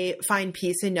 they find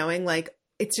peace in knowing like,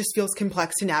 it just feels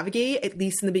complex to navigate, at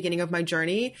least in the beginning of my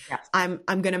journey. Yes. I'm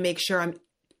going to make sure I'm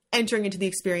entering into the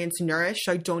experience nourished,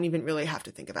 so I don't even really have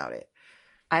to think about it.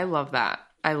 I love that.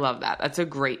 That's a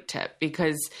great tip,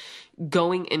 because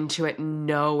going into it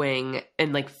knowing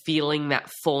and like feeling that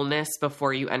fullness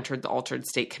before you entered the altered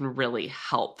state can really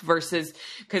help, versus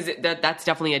because that's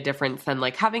definitely a difference than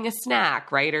like having a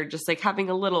snack, right? Or just like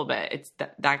having a little bit. It's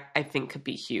that I think could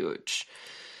be huge.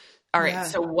 All right. Yeah.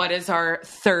 So what is our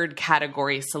third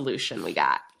category solution we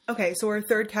got? Okay. So our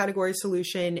third category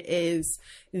solution is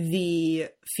the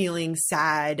feeling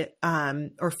sad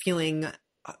or feeling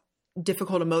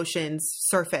difficult emotions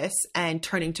surface and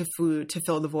turning to food to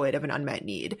fill the void of an unmet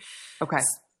need. Okay.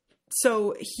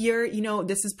 So here,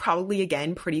 this is probably,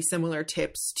 again, pretty similar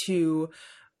tips to,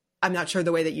 I'm not sure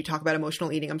the way that you talk about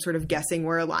emotional eating. I'm sort of guessing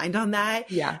we're aligned on that.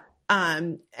 Yeah.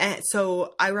 And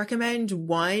so I recommend,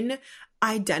 one,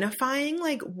 identifying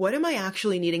like, what am I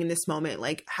actually needing in this moment?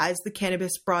 Like, has the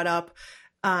cannabis brought up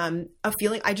a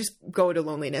feeling? I just go to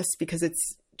loneliness because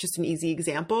it's just an easy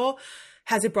example.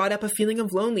 Has it brought up a feeling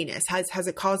of loneliness? Has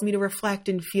it caused me to reflect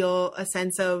and feel a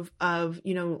sense of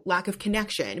lack of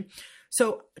connection?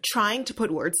 So trying to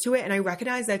put words to it. And I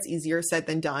recognize that's easier said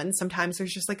than done. Sometimes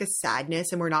there's just like a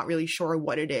sadness and we're not really sure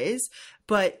what it is.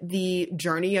 But the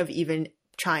journey of even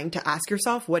trying to ask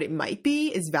yourself what it might be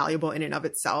is valuable in and of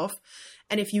itself.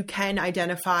 And if you can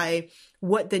identify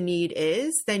what the need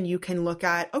is, then you can look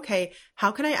at, okay,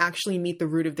 how can I actually meet the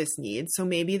root of this need? So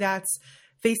maybe that's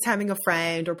FaceTiming a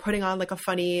friend or putting on like a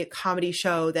funny comedy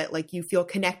show that like you feel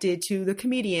connected to the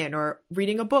comedian, or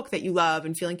reading a book that you love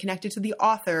and feeling connected to the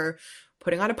author,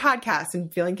 putting on a podcast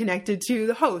and feeling connected to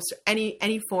the host,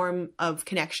 any form of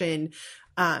connection,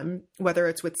 whether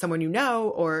it's with someone you know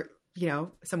or,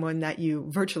 someone that you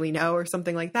virtually know or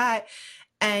something like that.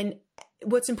 And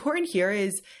what's important here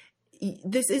is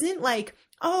this isn't like,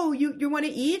 oh, you want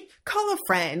to eat? Call a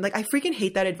friend. Like, I freaking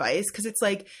hate that advice, because it's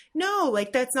like, no,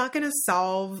 like that's not going to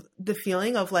solve the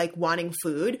feeling of like wanting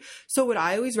food. So what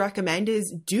I always recommend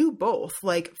is do both,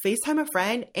 like FaceTime a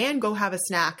friend and go have a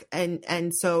snack.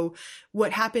 And so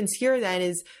what happens here then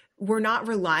is we're not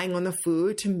relying on the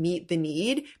food to meet the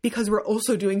need, because we're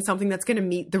also doing something that's going to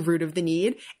meet the root of the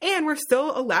need. And we're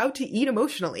still allowed to eat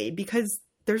emotionally because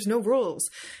there's no rules.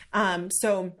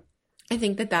 So I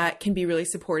think that can be really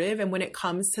supportive. And when it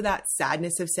comes to that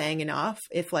sadness of saying enough,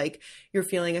 if like you're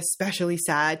feeling especially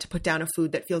sad, to put down a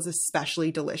food that feels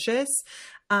especially delicious,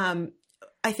 I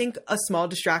think a small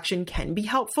distraction can be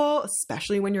helpful,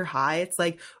 especially when you're high. It's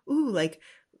like, ooh, like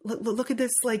look at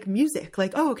this like music,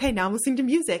 like, oh, okay, now I'm listening to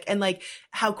music, and like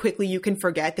how quickly you can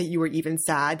forget that you were even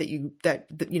sad that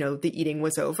the eating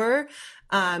was over.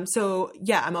 So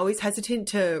yeah, I'm always hesitant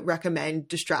to recommend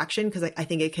distraction, because I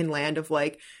think it can land of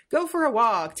like, go for a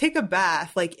walk, take a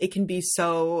bath. Like it can be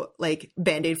so like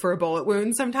Band-Aid for a bullet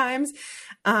wound sometimes.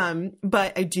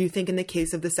 But I do think in the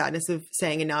case of the sadness of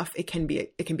saying enough, it can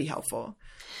be helpful.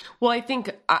 Well, I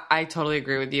think I totally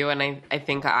agree with you. And I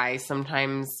think I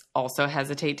sometimes also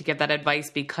hesitate to give that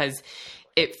advice, because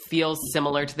it feels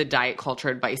similar to the diet culture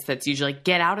advice that's usually like,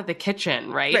 get out of the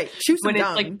kitchen, right? Right. Chew some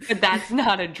gum. It's like, that's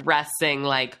not addressing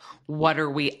like, what are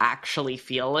we actually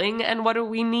feeling and what do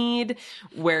we need?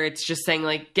 Where it's just saying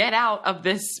like, get out of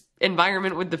this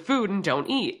environment with the food and don't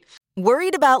eat.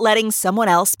 Worried about letting someone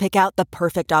else pick out the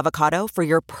perfect avocado for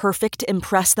your perfect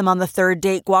impress them on the third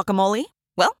date guacamole?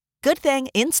 Well, good thing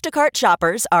Instacart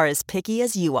shoppers are as picky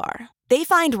as you are. They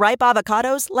find ripe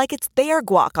avocados like it's their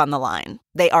guac on the line.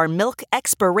 They are milk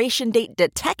expiration date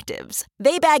detectives.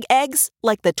 They bag eggs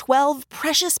like the 12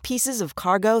 precious pieces of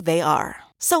cargo they are.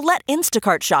 So let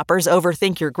Instacart shoppers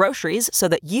overthink your groceries so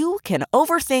that you can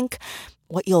overthink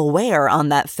what you'll wear on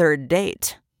that third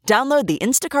date. Download the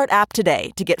Instacart app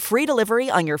today to get free delivery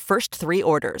on your first 3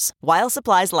 orders, while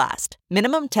supplies last.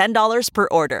 Minimum $10 per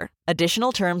order.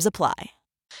 Additional terms apply.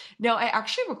 Now, I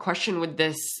actually have a question with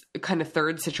this kind of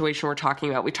third situation we're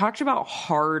talking about. We talked about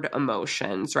hard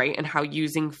emotions, right? And how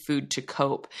using food to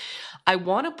cope. I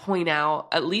want to point out,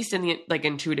 at least in the like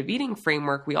intuitive eating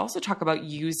framework, we also talk about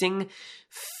using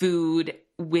food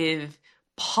with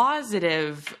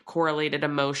positive correlated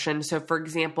emotion. So for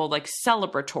example, like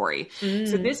celebratory.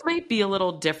 So this might be a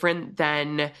little different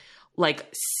than like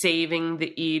saving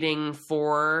the eating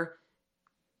for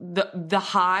the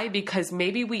high because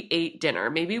maybe we ate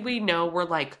dinner. Maybe we know we're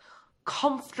like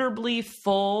comfortably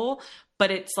full,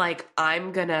 but it's like,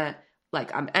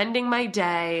 I'm ending my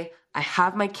day. I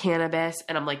have my cannabis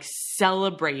and I'm like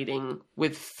celebrating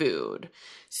with food.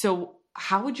 So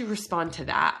how would you respond to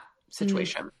that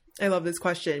situation? I love this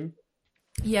question.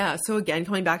 Yeah. So again,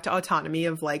 coming back to autonomy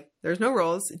of like, there's no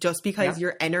rules. Just because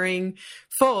you're entering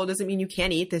full doesn't mean you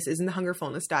can't eat. This isn't the hunger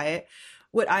fullness diet.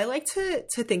 What I like to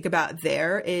think about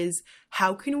there is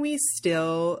how can we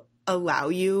still allow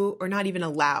you, or not even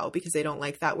allow because they don't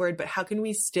like that word, but how can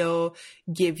we still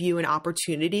give you an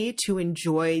opportunity to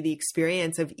enjoy the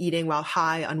experience of eating while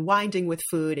high, unwinding with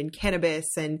food and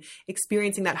cannabis and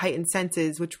experiencing that heightened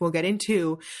senses, which we'll get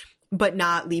into, but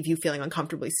not leave you feeling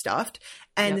uncomfortably stuffed.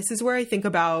 And this is where I think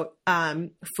about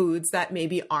foods that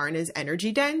maybe aren't as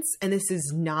energy dense. And this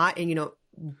is not, and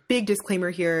big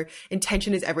disclaimer here,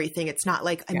 intention is everything. It's not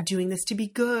like I'm doing this to be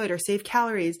good or save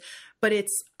calories, but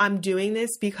it's I'm doing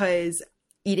this because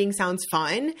eating sounds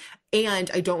fun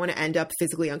and I don't want to end up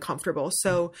physically uncomfortable.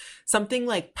 So something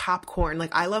like popcorn,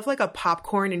 like I love like a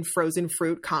popcorn and frozen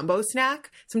fruit combo snack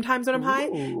sometimes when I'm high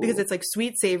because it's like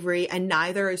sweet, savory, and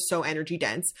neither is so energy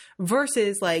dense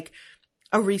versus like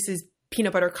a Reese's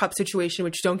peanut butter cup situation,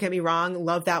 which don't get me wrong,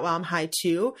 love that while I'm high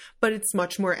too, but it's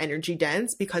much more energy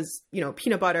dense because,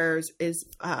 peanut butter is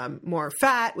more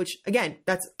fat, which again,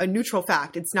 that's a neutral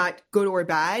fact. It's not good or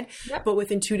bad, but with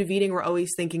intuitive eating, we're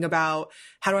always thinking about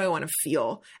how do I want to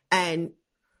feel? And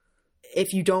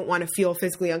if you don't want to feel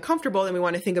physically uncomfortable, then we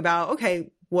want to think about, okay,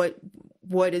 what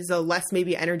is a less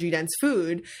maybe energy dense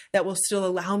food that will still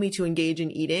allow me to engage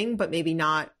in eating, but maybe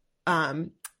not,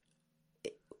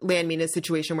 land me in a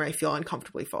situation where I feel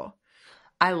uncomfortably full.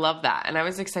 I love that. And I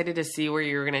was excited to see where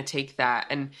you're going to take that.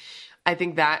 And I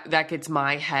think that gets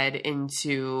my head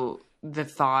into the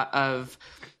thought of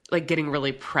like getting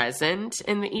really present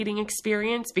in the eating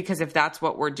experience, because if that's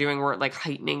what we're doing, we're like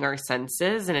heightening our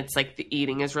senses and it's like the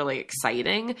eating is really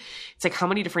exciting. It's like, how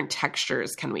many different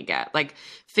textures can we get? Like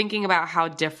thinking about how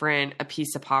different a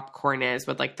piece of popcorn is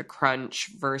with like the crunch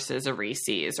versus a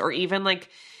Reese's, or even like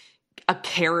a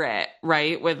carrot,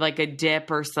 right? With like a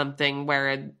dip or something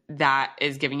where that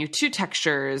is giving you two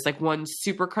textures, like one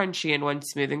super crunchy and one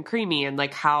smooth and creamy, and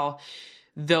like how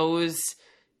those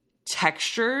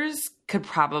textures they're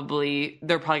probably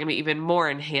going to be even more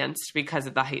enhanced because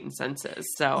of the heightened senses.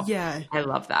 So yeah, I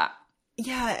love that.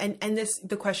 Yeah. And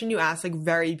the question you asked like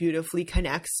very beautifully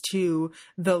connects to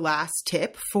the last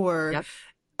tip for,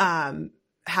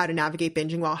 how to navigate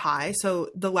binging while high. So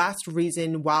the last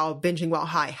reason while binging while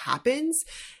high happens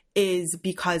is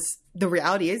because the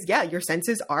reality is, your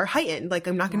senses are heightened. Like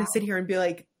I'm not going to sit here and be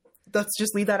like, let's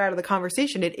just leave that out of the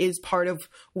conversation. It is part of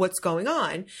what's going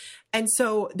on. And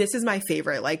so this is my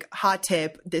favorite, like hot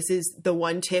tip. This is the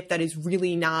one tip that is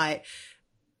really not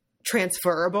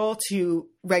transferable to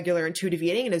regular intuitive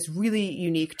eating and is really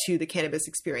unique to the cannabis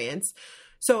experience.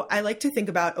 So I like to think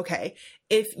about, okay,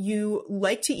 if you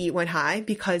like to eat when high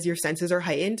because your senses are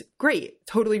heightened, great,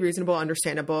 totally reasonable,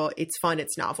 understandable. It's fun.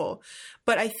 It's novel.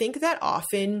 But I think that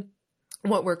often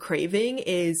what we're craving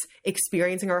is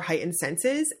experiencing our heightened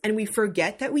senses, and we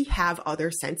forget that we have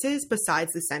other senses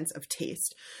besides the sense of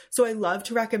taste. So I love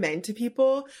to recommend to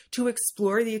people to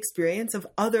explore the experience of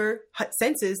other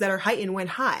senses that are heightened when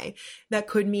high. That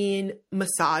could mean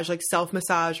massage, like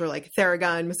self-massage or like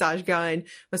Theragun, massage gun,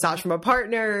 massage from a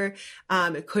partner.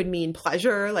 It could mean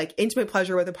pleasure, like intimate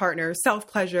pleasure with a partner,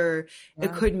 self-pleasure. Yeah.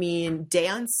 It could mean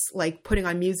dance, like putting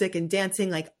on music and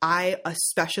dancing. Like I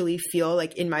especially feel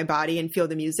like in my body and feel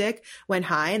the music when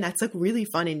high, and that's like really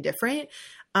fun and different.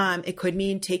 It could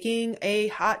mean taking a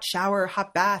hot shower,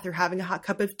 hot bath, or having a hot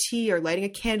cup of tea, or lighting a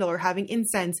candle, or having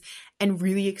incense, and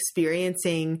really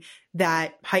experiencing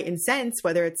that heightened sense,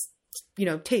 whether it's,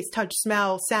 taste, touch,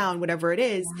 smell, sound, whatever it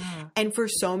is. Yeah. And for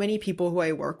so many people who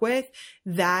I work with,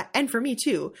 that, and for me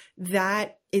too,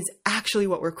 that is actually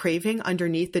what we're craving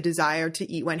underneath the desire to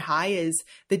eat when high, is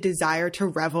the desire to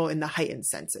revel in the heightened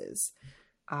senses.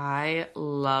 I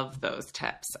love those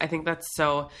tips. I think that's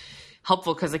so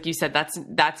helpful because, like you said,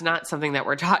 that's not something that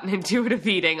we're taught in intuitive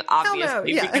eating,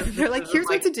 obviously. No, yeah. They're like, here's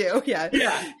what to do. Yeah.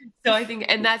 So I think,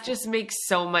 and that just makes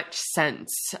so much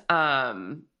sense.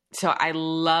 So I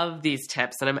love these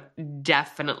tips, and I'm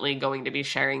definitely going to be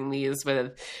sharing these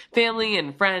with family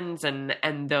and friends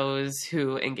and those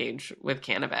who engage with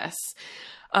cannabis.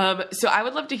 So I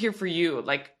would love to hear for you.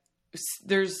 Like,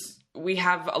 we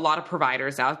have a lot of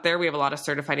providers out there. We have a lot of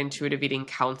certified intuitive eating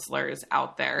counselors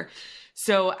out there.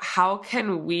 So how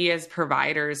can we as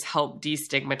providers help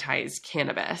destigmatize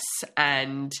cannabis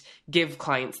and give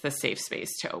clients the safe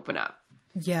space to open up?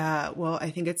 Yeah. Well, I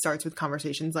think it starts with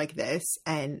conversations like this,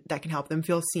 and that can help them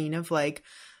feel seen of like,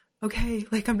 okay,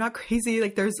 like I'm not crazy.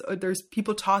 Like there's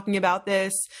people talking about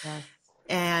this. Yes.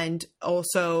 And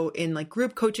also in like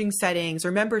group coaching settings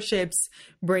or memberships,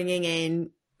 bringing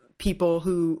in people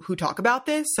who talk about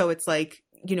this. So it's like,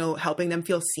 you know, helping them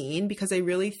feel seen, because I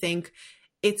really think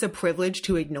it's a privilege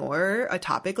to ignore a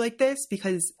topic like this,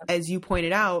 because as you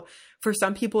pointed out, for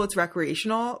some people it's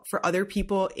recreational. For other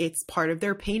people, it's part of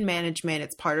their pain management.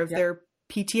 It's part of their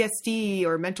PTSD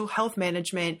or mental health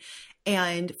management.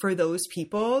 And for those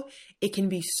people, it can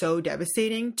be so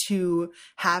devastating to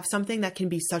have something that can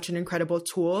be such an incredible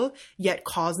tool, yet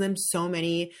cause them so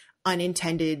many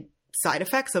unintended side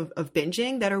effects of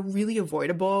binging that are really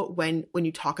avoidable when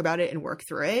you talk about it and work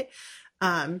through it.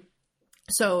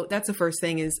 So that's the first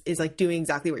thing is like doing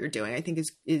exactly what you're doing. I think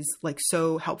is like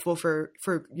so helpful for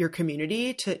your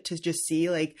community to just see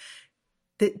like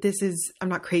this is, I'm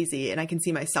not crazy, and I can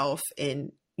see myself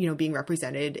in, you know, being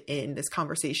represented in this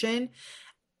conversation.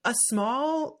 A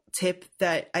small tip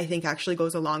that I think actually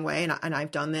goes a long way, and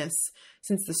I've done this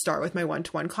since the start with my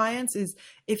one-to-one clients, is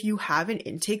if you have an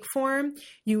intake form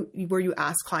where you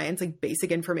ask clients like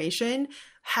basic information,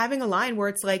 having a line where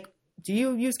it's like, do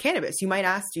you use cannabis? You might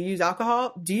ask, do you use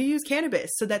alcohol? Do you use cannabis?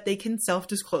 So that they can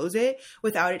self-disclose it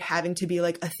without it having to be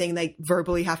like a thing they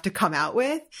verbally have to come out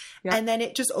with. Yep. And then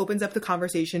it just opens up the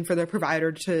conversation for the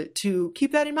provider to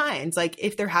keep that in mind. Like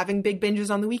if they're having big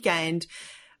binges on the weekend,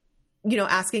 you know,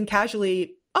 asking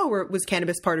casually, oh, was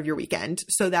cannabis part of your weekend?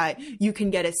 So that you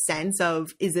can get a sense of,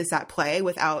 is this at play,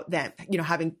 without them, you know,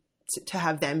 having to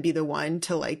have them be the one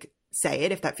to like say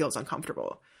it if that feels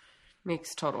uncomfortable.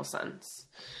 Makes total sense.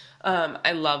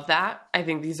 I love that. I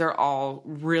think these are all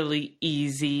really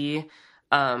easy,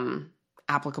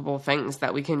 applicable things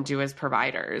that we can do as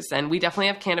providers. And we definitely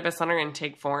have cannabis on our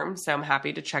intake form, so I'm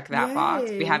happy to check that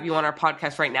box. We have you on our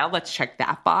podcast right now. Let's check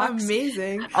that box.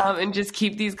 Amazing. And just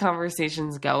keep these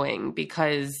conversations going,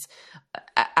 because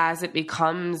as it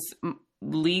becomes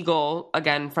legal,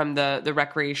 again, from the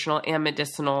recreational and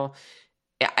medicinal,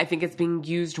 I think it's being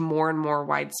used more and more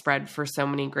widespread for so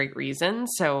many great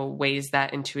reasons. So ways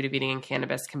that intuitive eating and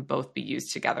cannabis can both be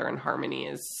used together in harmony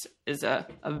is a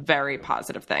very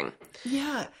positive thing.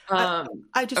 Yeah. I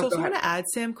just also want to add,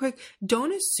 Sam, quick,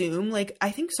 don't assume, like, I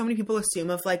think so many people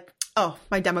assume of like, oh,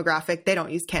 my demographic, they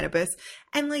don't use cannabis.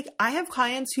 And like, I have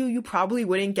clients who you probably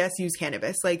wouldn't guess use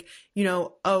cannabis. Like, you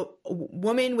know, a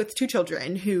woman with 2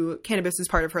 children who cannabis is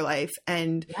part of her life,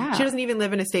 and she doesn't even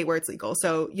live in a state where it's legal.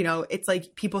 So, you know, it's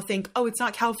like people think, oh, it's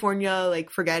not California, like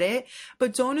forget it.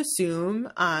 But don't assume,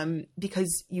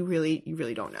 because you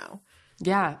really don't know.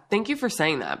 Yeah. Thank you for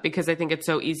saying that, because I think it's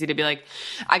so easy to be like,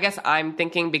 I guess I'm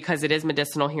thinking because it is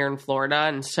medicinal here in Florida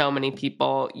and so many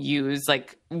people use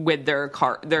like with their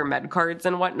med cards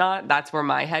and whatnot, that's where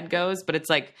my head goes. But it's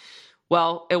like,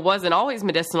 well, it wasn't always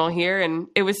medicinal here and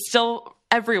it was still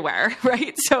everywhere.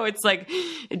 Right. So it's like,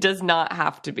 it does not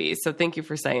have to be. So thank you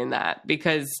for saying that,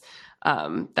 because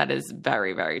that is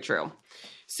very, very true.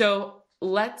 So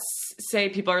let's say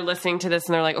people are listening to this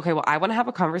and they're like, okay, well, I want to have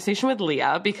a conversation with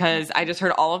Leah because I just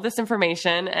heard all of this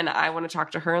information and I want to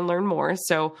talk to her and learn more.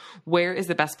 So where is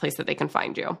the best place that they can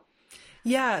find you?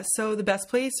 Yeah. So the best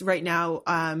place right now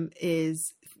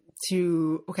is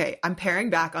I'm paring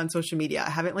back on social media.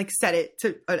 I haven't like set it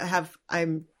to,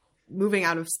 I'm moving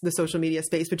out of the social media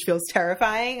space, which feels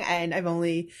terrifying. And I've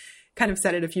only kind of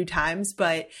said it a few times,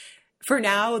 but for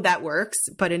now that works,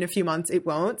 but in a few months it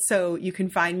won't. So you can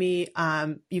find me,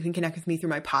 you can connect with me through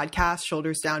my podcast,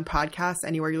 Shoulders Down Podcast,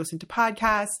 anywhere you listen to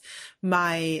podcasts,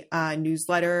 my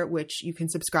newsletter, which you can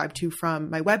subscribe to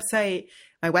from my website,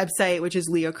 which is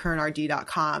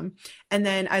leahkernrd.com. And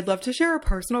then I'd love to share a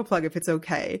personal plug if it's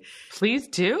okay. Please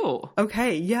do.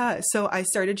 Okay. Yeah. So I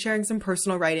started sharing some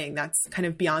personal writing that's kind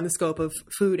of beyond the scope of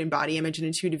food and body image and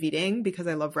intuitive eating, because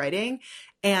I love writing.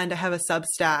 And I have a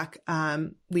Substack,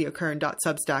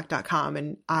 leahkern.substack.com.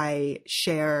 And I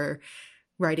share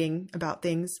writing about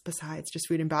things besides just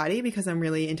food and body, because I'm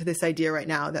really into this idea right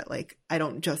now that like, I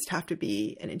don't just have to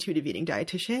be an intuitive eating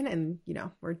dietitian, and, you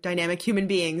know, we're dynamic human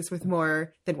beings with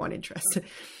more than one interest.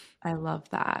 I love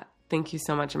that. Thank you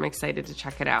so much. I'm excited to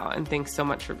check it out. And thanks so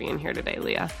much for being here today,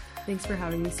 Leah. Thanks for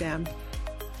having me, Sam.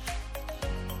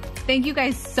 Thank you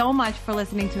guys so much for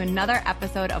listening to another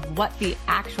episode of What the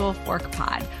Actual Fork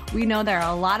Pod. We know there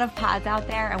are a lot of pods out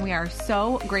there, and we are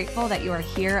so grateful that you are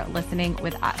here listening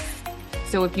with us.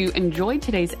 So if you enjoyed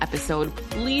today's episode,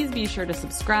 please be sure to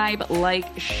subscribe,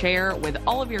 like, share with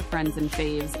all of your friends and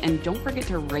faves, and don't forget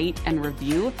to rate and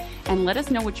review and let us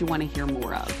know what you want to hear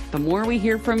more of. The more we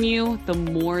hear from you, the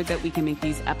more that we can make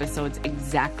these episodes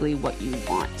exactly what you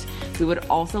want. We would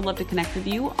also love to connect with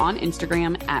you on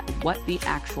Instagram at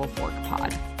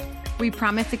WhatTheActualForkPod. We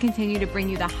promise to continue to bring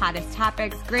you the hottest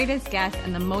topics, greatest guests,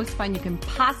 and the most fun you can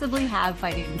possibly have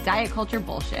fighting diet culture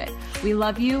bullshit. We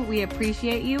love you, we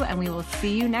appreciate you, and we will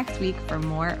see you next week for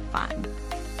more fun.